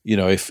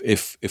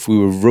if we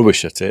were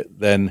rubbish at it,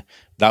 then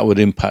that would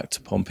impact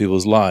upon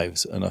people's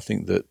lives. And I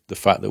think that the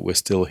fact that we're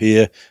still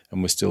here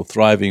and we're still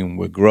thriving and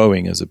we're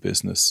growing as a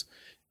business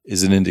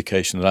is an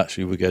indication that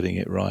actually we're getting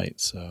it right.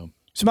 So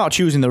it's about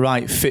choosing the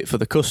right fit for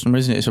the customer,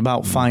 isn't it? It's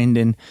about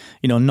finding,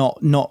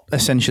 not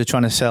essentially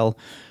trying to sell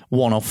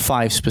one of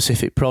 5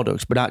 specific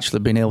products, but actually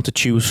being able to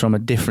choose from a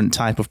different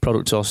type of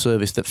product or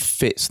service that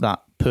fits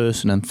that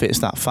person and fits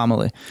that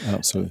family.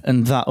 Absolutely.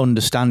 And that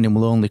understanding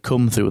will only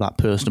come through that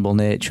personable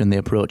nature and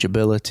the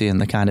approachability and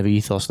the kind of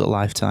ethos that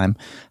Lifetime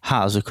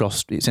has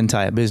across its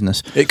entire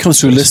business. It comes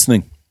through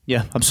listening.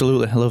 Yeah,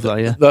 absolutely. I love that,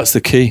 yeah. That's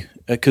the key,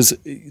 because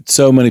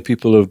so many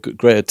people are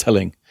great at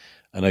telling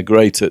and are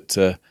great at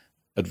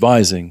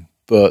advising,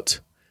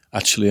 but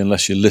actually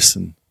unless you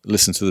listen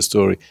to the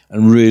story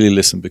and really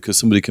listen, because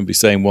somebody can be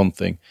saying one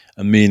thing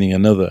and meaning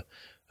another.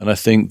 And I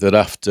think that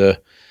after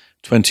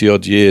 20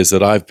 odd years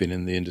that I've been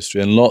in the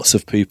industry, and lots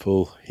of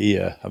people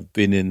here have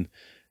been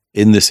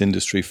in this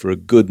industry for a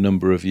good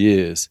number of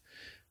years,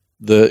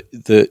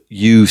 that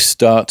you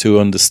start to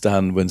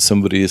understand when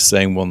somebody is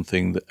saying one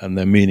thing and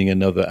they're meaning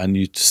another, and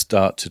you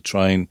start to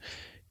try and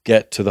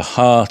get to the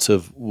heart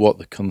of what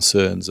the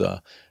concerns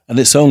are. And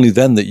it's only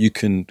then that you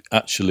can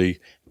actually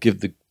give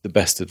the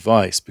best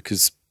advice,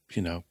 because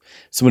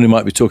somebody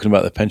might be talking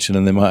about their pension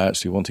and they might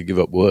actually want to give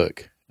up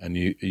work, and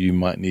you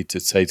might need to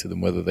say to them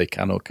whether they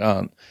can or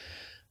can't.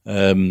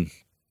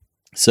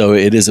 So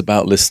it is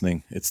about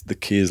listening. The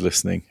key is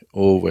listening,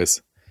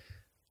 always.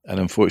 And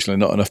unfortunately,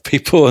 not enough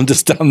people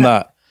understand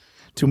that.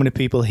 Too many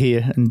people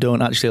hear and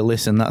don't actually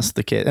listen. That's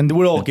the case. And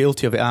we're all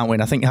guilty of it, aren't we?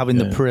 And I think having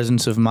the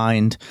presence of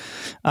mind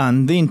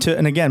and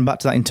and again, back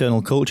to that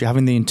internal culture,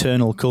 having the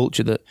internal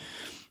culture that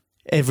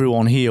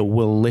everyone here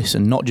will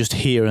listen, not just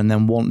hear and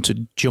then want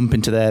to jump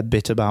into their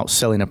bit about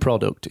selling a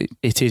product.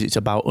 It's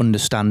about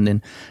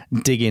understanding,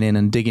 digging in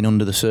and digging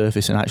under the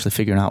surface and actually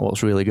figuring out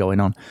what's really going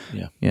on.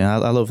 Yeah,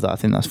 I love that. I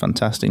think that's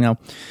fantastic. Now,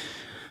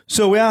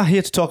 so we are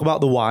here to talk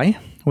about the why.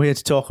 We're here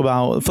to talk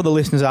about, for the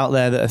listeners out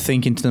there that are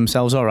thinking to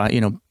themselves, all right,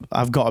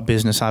 I've got a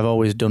business, I've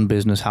always done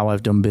business, how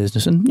I've done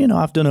business, and,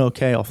 I've done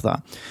okay off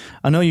that.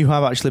 I know you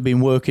have actually been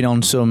working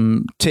on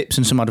some tips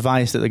and some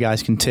advice that the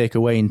guys can take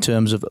away in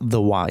terms of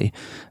the why.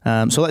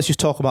 So let's just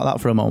talk about that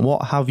for a moment.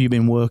 What have you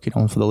been working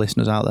on for the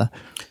listeners out there?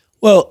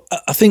 Well,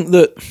 I think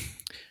that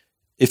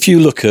if you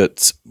look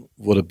at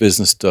what a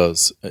business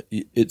does,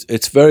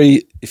 it's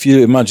very. If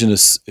you imagine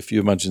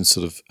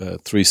sort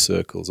of three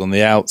circles. On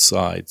the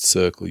outside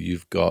circle,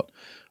 you've got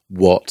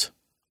what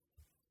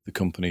the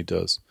company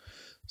does.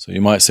 So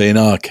you might say, in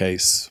our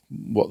case,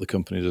 what the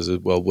company does is,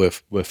 well,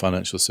 we're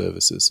financial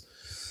services.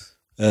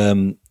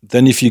 Then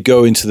if you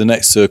go into the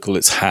next circle,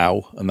 it's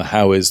how, and the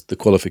how is the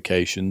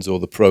qualifications or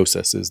the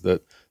processes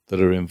that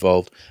are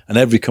involved. And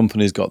every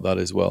company's got that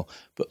as well.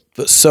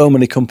 But so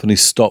many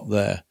companies stop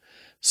there.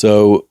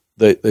 So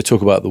they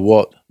talk about the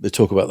what, they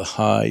talk about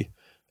the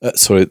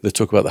they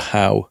talk about the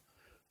how,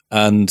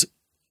 and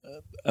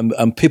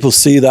people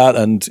see that,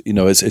 and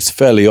it's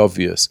fairly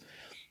obvious.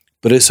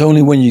 But it's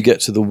only when you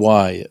get to the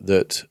why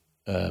that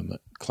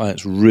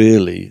clients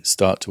really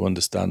start to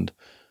understand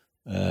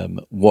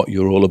what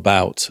you're all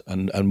about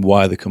and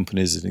why the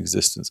company is in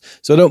existence.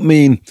 So I don't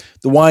mean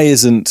the why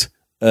isn't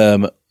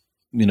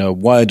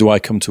why do I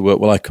come to work?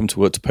 Well, I come to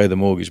work to pay the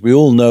mortgage. We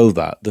all know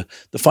that.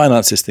 The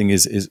finances thing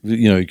is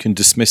you can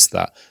dismiss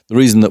that. The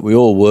reason that we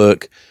all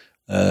work,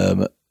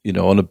 on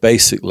a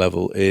basic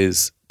level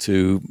is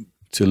to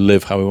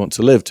live how we want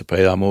to live, to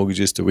pay our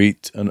mortgages, to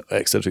eat, and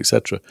et cetera, et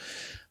cetera.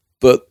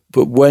 But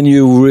when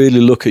you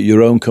really look at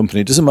your own company,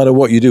 it doesn't matter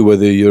what you do,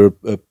 whether you're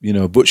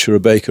a butcher, a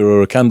baker,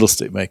 or a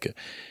candlestick maker.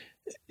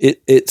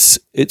 It's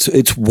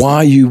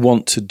why you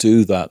want to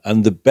do that.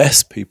 And the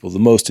best people, the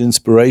most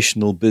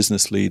inspirational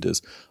business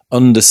leaders,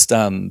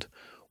 understand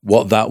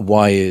what that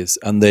why is,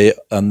 and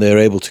they're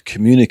able to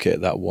communicate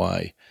that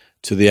why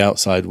to the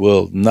outside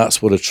world, and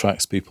that's what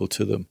attracts people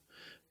to them.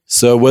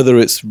 So whether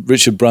it's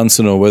Richard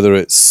Branson or whether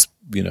it's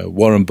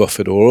Warren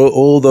Buffett or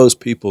all those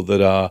people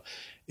that are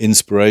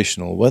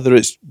inspirational, whether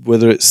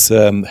it's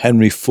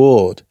Henry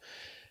Ford,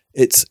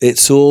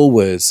 it's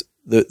always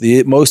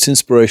the most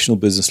inspirational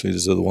business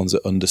leaders are the ones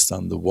that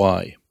understand the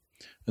why.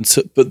 And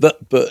so,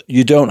 but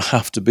you don't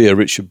have to be a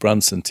Richard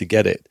Branson to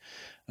get it.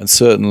 And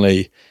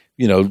certainly,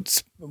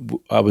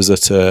 I was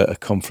at a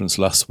conference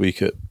last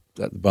week at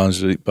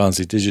the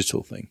Barnsley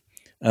Digital thing,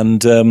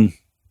 and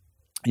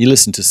you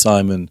listen to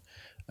Simon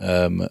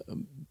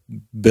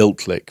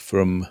Biltlick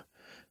from,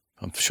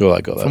 I'm sure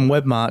I got that from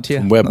Webmart,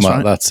 yeah, from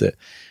Webmart. That's it.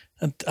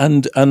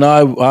 And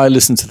I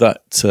listened to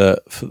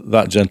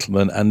that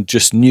gentleman and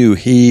just knew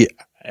he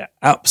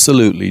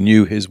absolutely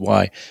knew his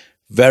why.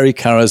 Very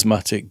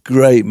charismatic,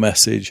 great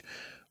message,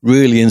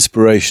 really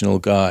inspirational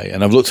guy.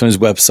 And I've looked on his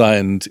website,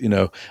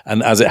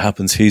 and as it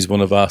happens, he's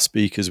one of our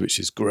speakers, which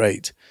is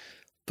great.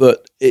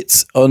 But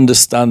it's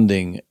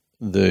understanding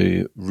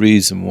the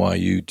reason why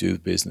you do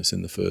business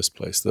in the first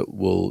place that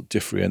will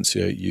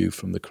differentiate you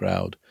from the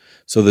crowd.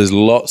 So there's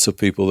lots of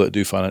people that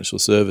do financial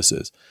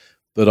services,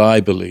 but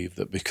I believe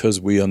that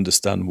because we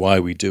understand why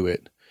we do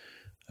it,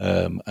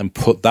 and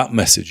put that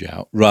message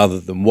out rather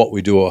than what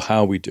we do or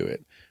how we do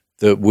it,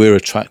 that we're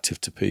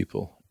attractive to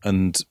people.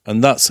 And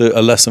that's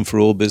a lesson for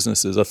all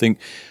businesses. I think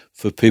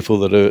for people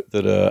that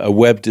are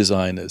web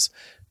designers,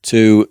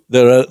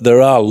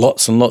 there are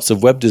lots and lots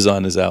of web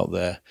designers out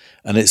there,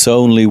 and it's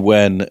only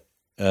when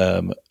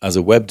as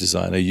a web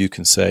designer you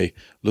can say,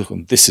 look,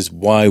 this is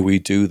why we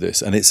do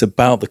this, and it's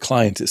about the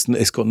client.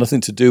 It's got nothing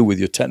to do with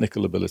your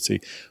technical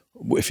ability.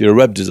 If you're a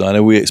web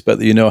designer, we expect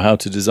that you know how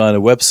to design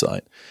a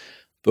website.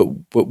 But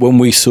when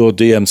we saw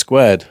DM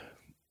Squared,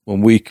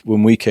 when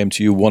we came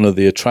to you, one of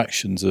the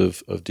attractions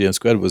of DM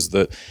Squared was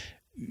that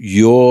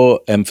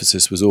your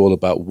emphasis was all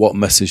about what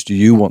message do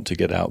you want to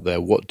get out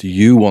there? What do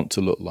you want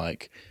to look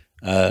like?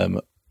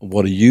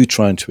 What are you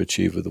trying to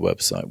achieve with the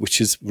website? Which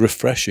is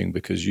refreshing,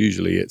 because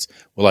usually it's,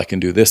 well, I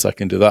can do this, I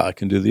can do that, I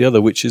can do the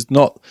other, which is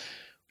not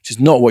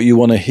what you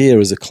want to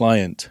hear as a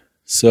client.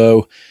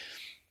 So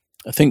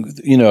I think,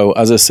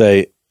 as I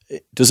say,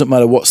 it doesn't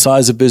matter what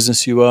size of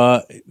business you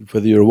are,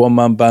 whether you're a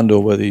one-man band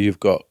or whether you've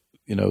got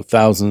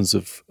thousands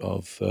of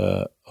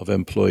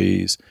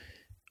employees.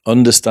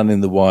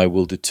 Understanding the why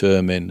will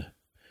determine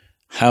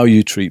how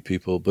you treat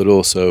people, but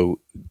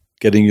also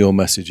getting your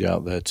message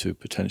out there to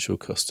potential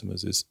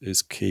customers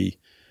is key,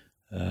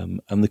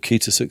 and the key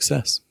to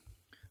success.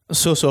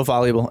 So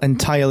valuable.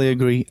 Entirely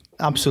agree.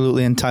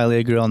 Absolutely, entirely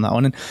agree on that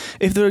one. And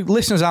if there are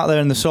listeners out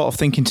there and they're sort of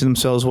thinking to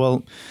themselves,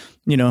 well,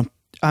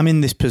 I'm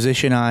in this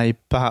position,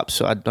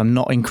 I'm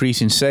not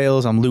increasing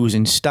sales, I'm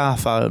losing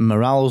staff,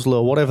 morale's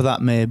low, whatever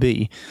that may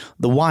be,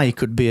 the why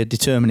could be a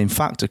determining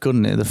factor,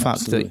 couldn't it? The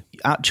fact that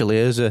actually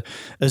as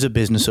a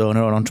business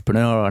owner or an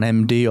entrepreneur or an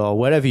MD or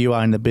wherever you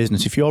are in the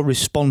business, if you're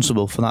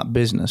responsible for that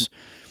business,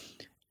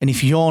 and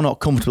if you're not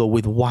comfortable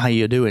with why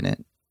you're doing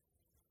it,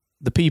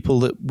 the people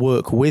that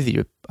work with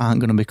you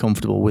aren't going to be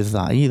comfortable with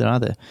that either, are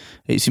they?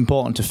 It's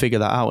important to figure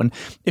that out. And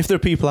if there are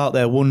people out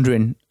there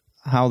wondering,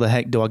 how the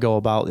heck do I go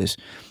about this?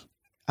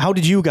 How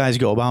did you guys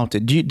go about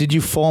it? Did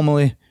you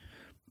formally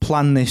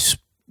plan this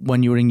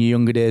when you were in your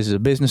younger days as a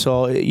business,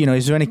 or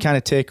is there any kind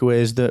of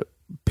takeaways that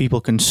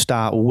people can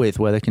start with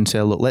where they can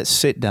say, look, let's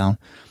sit down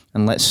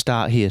and let's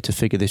start here to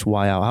figure this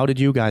why out? How did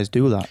you guys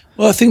do that?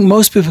 Well, I think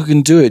most people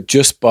can do it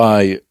just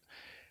by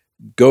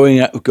going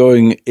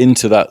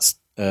into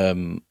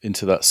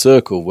that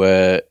circle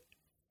where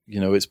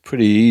it's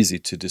pretty easy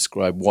to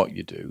describe what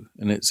you do,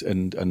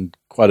 and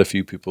quite a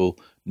few people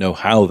know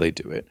how they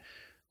do it.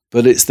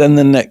 But it's then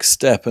the next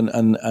step,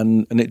 and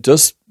it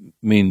does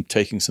mean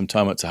taking some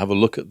time out to have a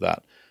look at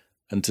that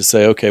and to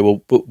say, okay,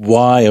 well, but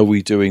why are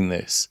we doing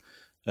this?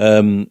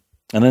 And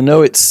I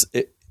know it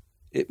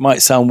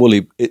might sound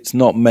woolly. It's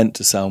not meant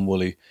to sound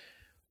woolly.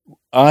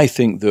 I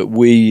think that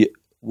we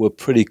were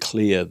pretty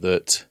clear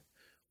that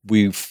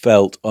we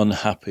felt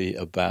unhappy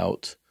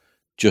about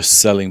just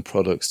selling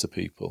products to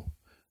people.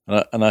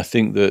 And I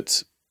think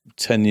that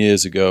 10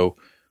 years ago,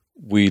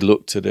 we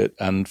looked at it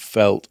and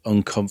felt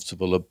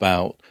uncomfortable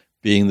about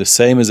being the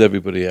same as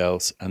everybody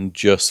else and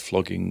just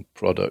flogging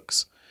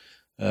products.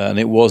 And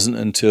it wasn't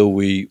until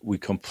we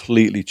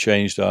completely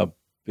changed our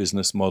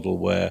business model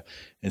where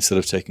instead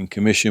of taking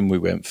commission, we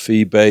went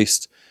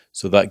fee-based.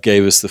 So that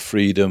gave us the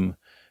freedom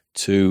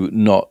to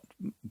not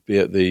be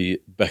at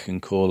the beck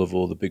and call of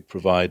all the big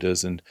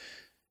providers and,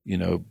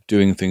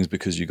 doing things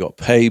because you got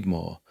paid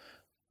more.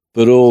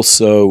 But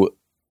also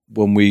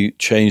when we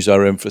changed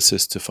our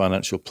emphasis to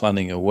financial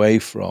planning away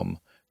from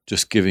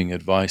just giving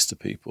advice to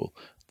people,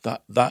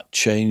 that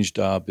changed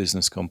our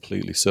business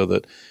completely, so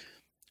that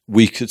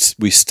we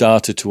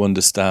started to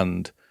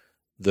understand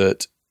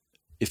that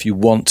if you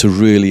want to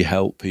really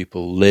help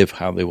people live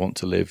how they want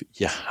to live,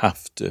 you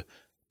have to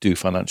do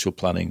financial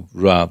planning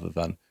rather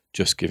than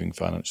just giving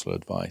financial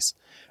advice.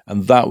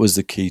 And that was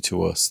the key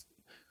to us.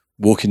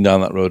 Walking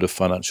down that road of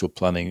financial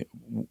planning,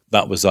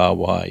 that was our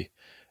why.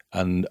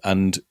 And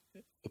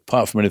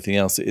apart from anything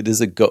else, it is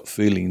a gut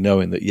feeling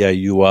knowing that, yeah,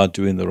 you are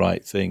doing the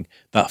right thing.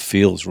 That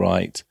feels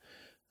right,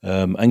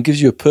 and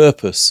gives you a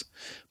purpose.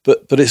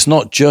 But it's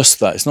not just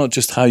that. It's not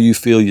just how you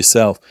feel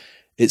yourself.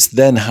 It's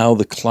then how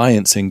the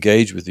clients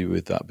engage with you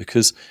with that.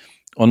 Because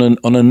on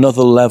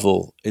another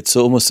level, it's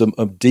almost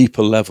a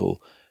deeper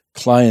level.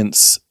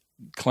 Clients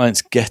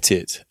get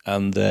it,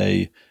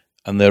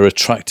 and they're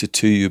attracted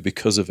to you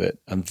because of it,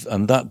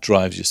 and that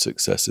drives your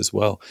success as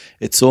well.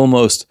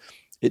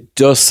 It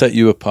does set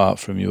you apart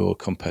from your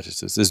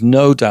competitors. There's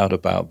no doubt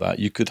about that.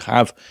 You could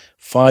have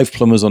 5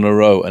 plumbers on a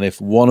row, and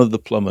if one of the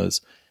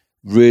plumbers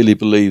really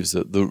believes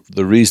that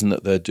the reason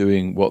that they're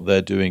doing what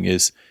they're doing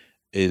is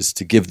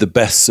to give the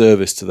best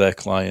service to their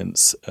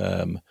clients,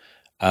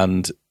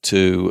 and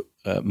to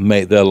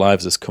make their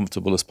lives as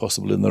comfortable as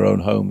possible in their own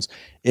homes.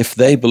 If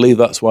they believe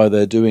that's why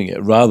they're doing it,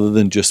 rather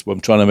than just, well,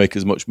 I'm trying to make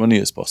as much money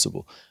as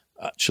possible,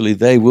 actually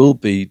they will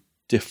be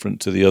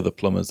different to the other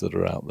plumbers that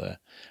are out there.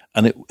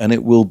 And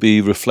it will be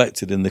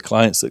reflected in the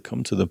clients that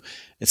come to them.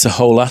 It's a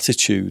whole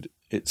attitude.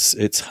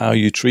 It's how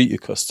you treat your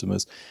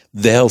customers.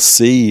 They'll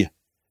see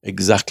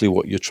exactly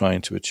what you're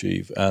trying to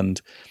achieve, and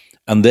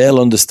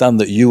they'll understand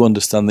that you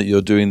understand that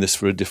you're doing this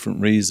for a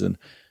different reason.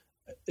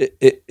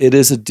 It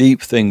is a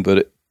deep thing, but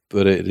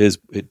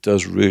it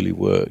does really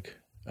work,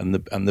 and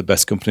the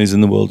best companies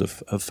in the world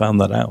have found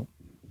that out.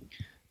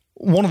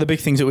 One of the big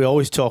things that we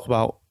always talk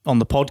about on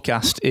the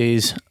podcast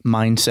is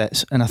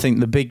mindsets, and I think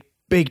the big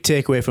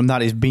takeaway from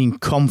that is being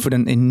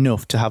confident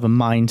enough to have a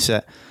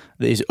mindset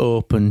that is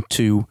open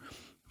to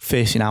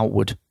facing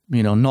outward,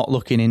 not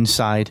looking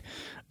inside,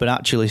 but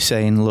actually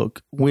saying,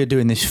 look, we're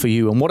doing this for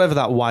you. And whatever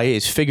that why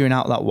is, figuring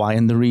out that why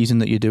and the reason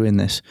that you're doing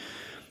this,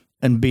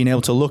 and being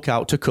able to look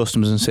out to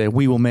customers and say,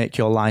 we will make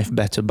your life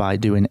better by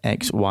doing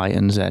X, Y,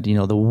 and Z,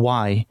 the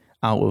why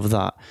out of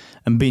that.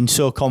 And being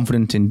so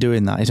confident in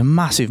doing that is a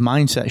massive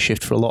mindset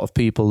shift for a lot of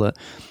people that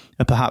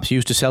are perhaps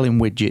used to selling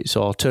widgets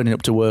or turning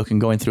up to work and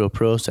going through a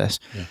process.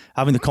 Yeah.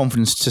 Having the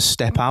confidence to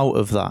step out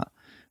of that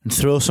and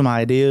throw some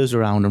ideas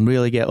around and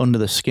really get under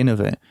the skin of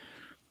it.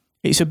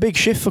 It's a big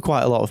shift for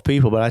quite a lot of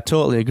people, but I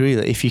totally agree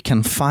that if you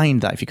can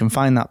find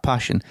that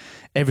passion,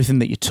 everything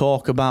that you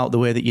talk about, the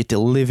way that you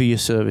deliver your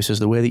services,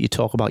 the way that you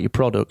talk about your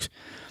products,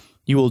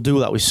 you will do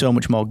that with so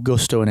much more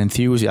gusto and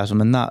enthusiasm.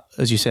 And that,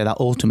 as you say, that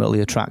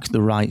ultimately attracts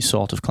the right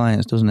sort of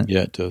clients, doesn't it?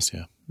 Yeah, it does.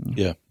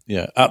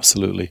 Yeah,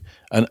 absolutely.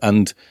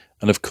 And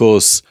of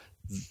course,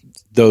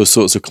 those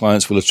sorts of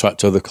clients will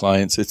attract other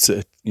clients. It's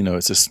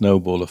a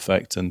snowball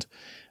effect, and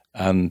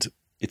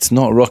it's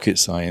not rocket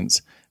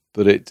science,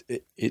 but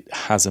it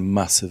has a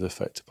massive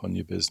effect upon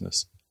your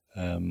business.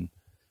 And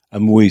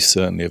we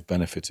certainly have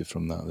benefited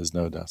from that. There's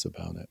no doubt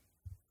about it.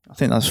 I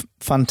think that's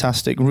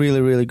fantastic.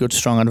 Really, really good,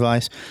 strong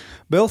advice.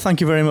 Bill,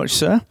 thank you very much,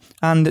 sir.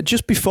 And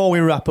just before we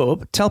wrap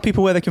up, tell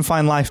people where they can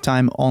find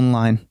Lifetime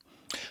online.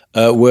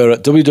 We're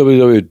at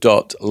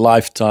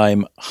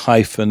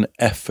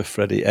www.lifetime-f for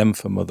Freddie, M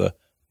for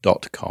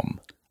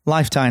mother.com.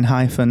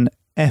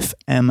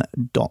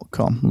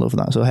 Lifetime-fm.com. Love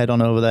that. So head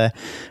on over there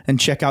and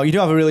check out. You do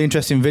have a really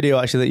interesting video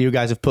actually that you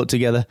guys have put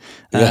together,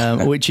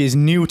 which is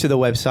new to the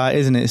website,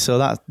 isn't it? So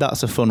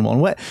that's a fun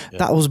one.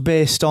 That was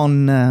based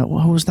on,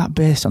 what was that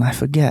based on? I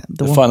forget.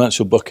 The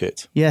Financial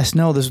Bucket. Yes,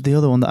 no, there's the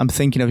other one that I'm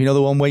thinking of. You know,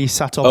 the one where you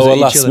sat opposite each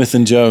other. Alas Smith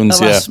and Jones,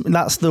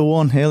 That's the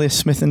one, Alias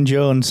Smith and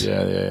Jones.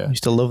 Yeah. I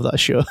used to love that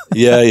show.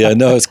 yeah.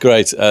 No, it's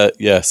great.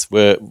 Yes,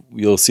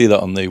 you'll see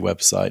that on the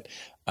website.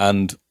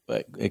 And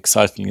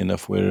excitingly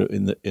enough, we're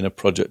in a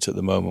project at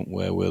the moment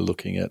where we're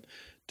looking at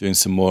doing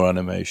some more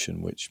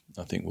animation, which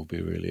I think will be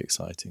really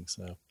exciting.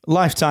 So,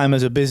 Lifetime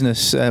as a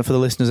business, for the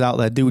listeners out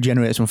there, do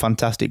generate some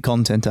fantastic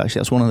content. Actually,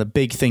 that's one of the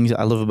big things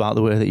that I love about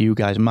the way that you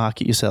guys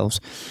market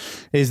yourselves,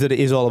 is that it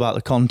is all about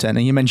the content.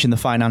 And you mentioned the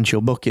Financial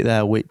Bucket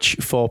there, which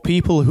for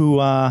people who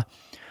are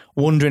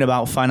wondering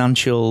about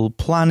financial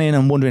planning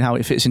and wondering how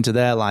it fits into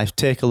their life,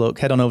 take a look.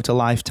 Head on over to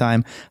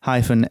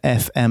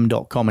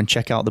lifetime-fm.com and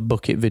check out the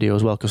bucket video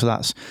as well, because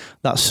that's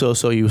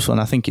so useful. And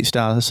I think it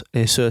stars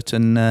a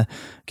certain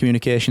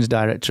communications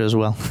director as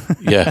well.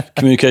 Yeah,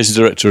 communications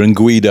director and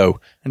Guido.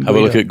 Have a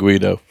look at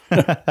Guido.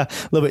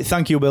 Love it.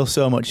 Thank you, Bill,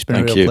 so much. It's been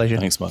a real pleasure.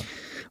 Thanks, Mark.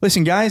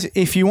 Listen, guys,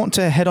 if you want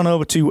to head on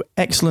over to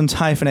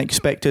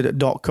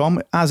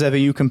excellent-expected.com, as ever,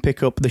 you can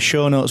pick up the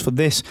show notes for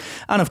this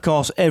and, of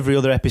course, every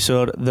other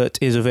episode that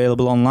is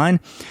available online.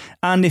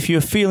 And if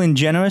you're feeling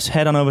generous,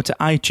 head on over to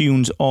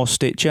iTunes or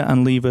Stitcher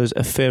and leave us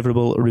a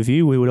favourable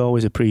review. We would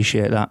always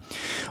appreciate that.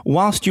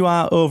 Whilst you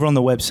are over on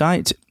the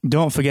website,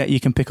 don't forget you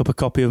can pick up a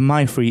copy of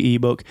my free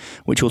ebook,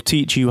 which will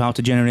teach you how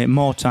to generate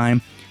more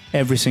time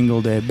every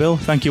single day. Bill,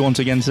 thank you once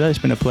again, sir. It's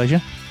been a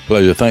pleasure.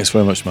 Pleasure. Thanks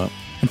very much, Mark.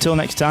 Until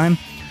next time,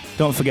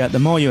 don't forget, the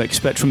more you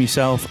expect from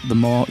yourself, the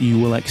more you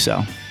will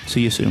excel.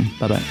 See you soon.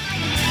 Bye-bye.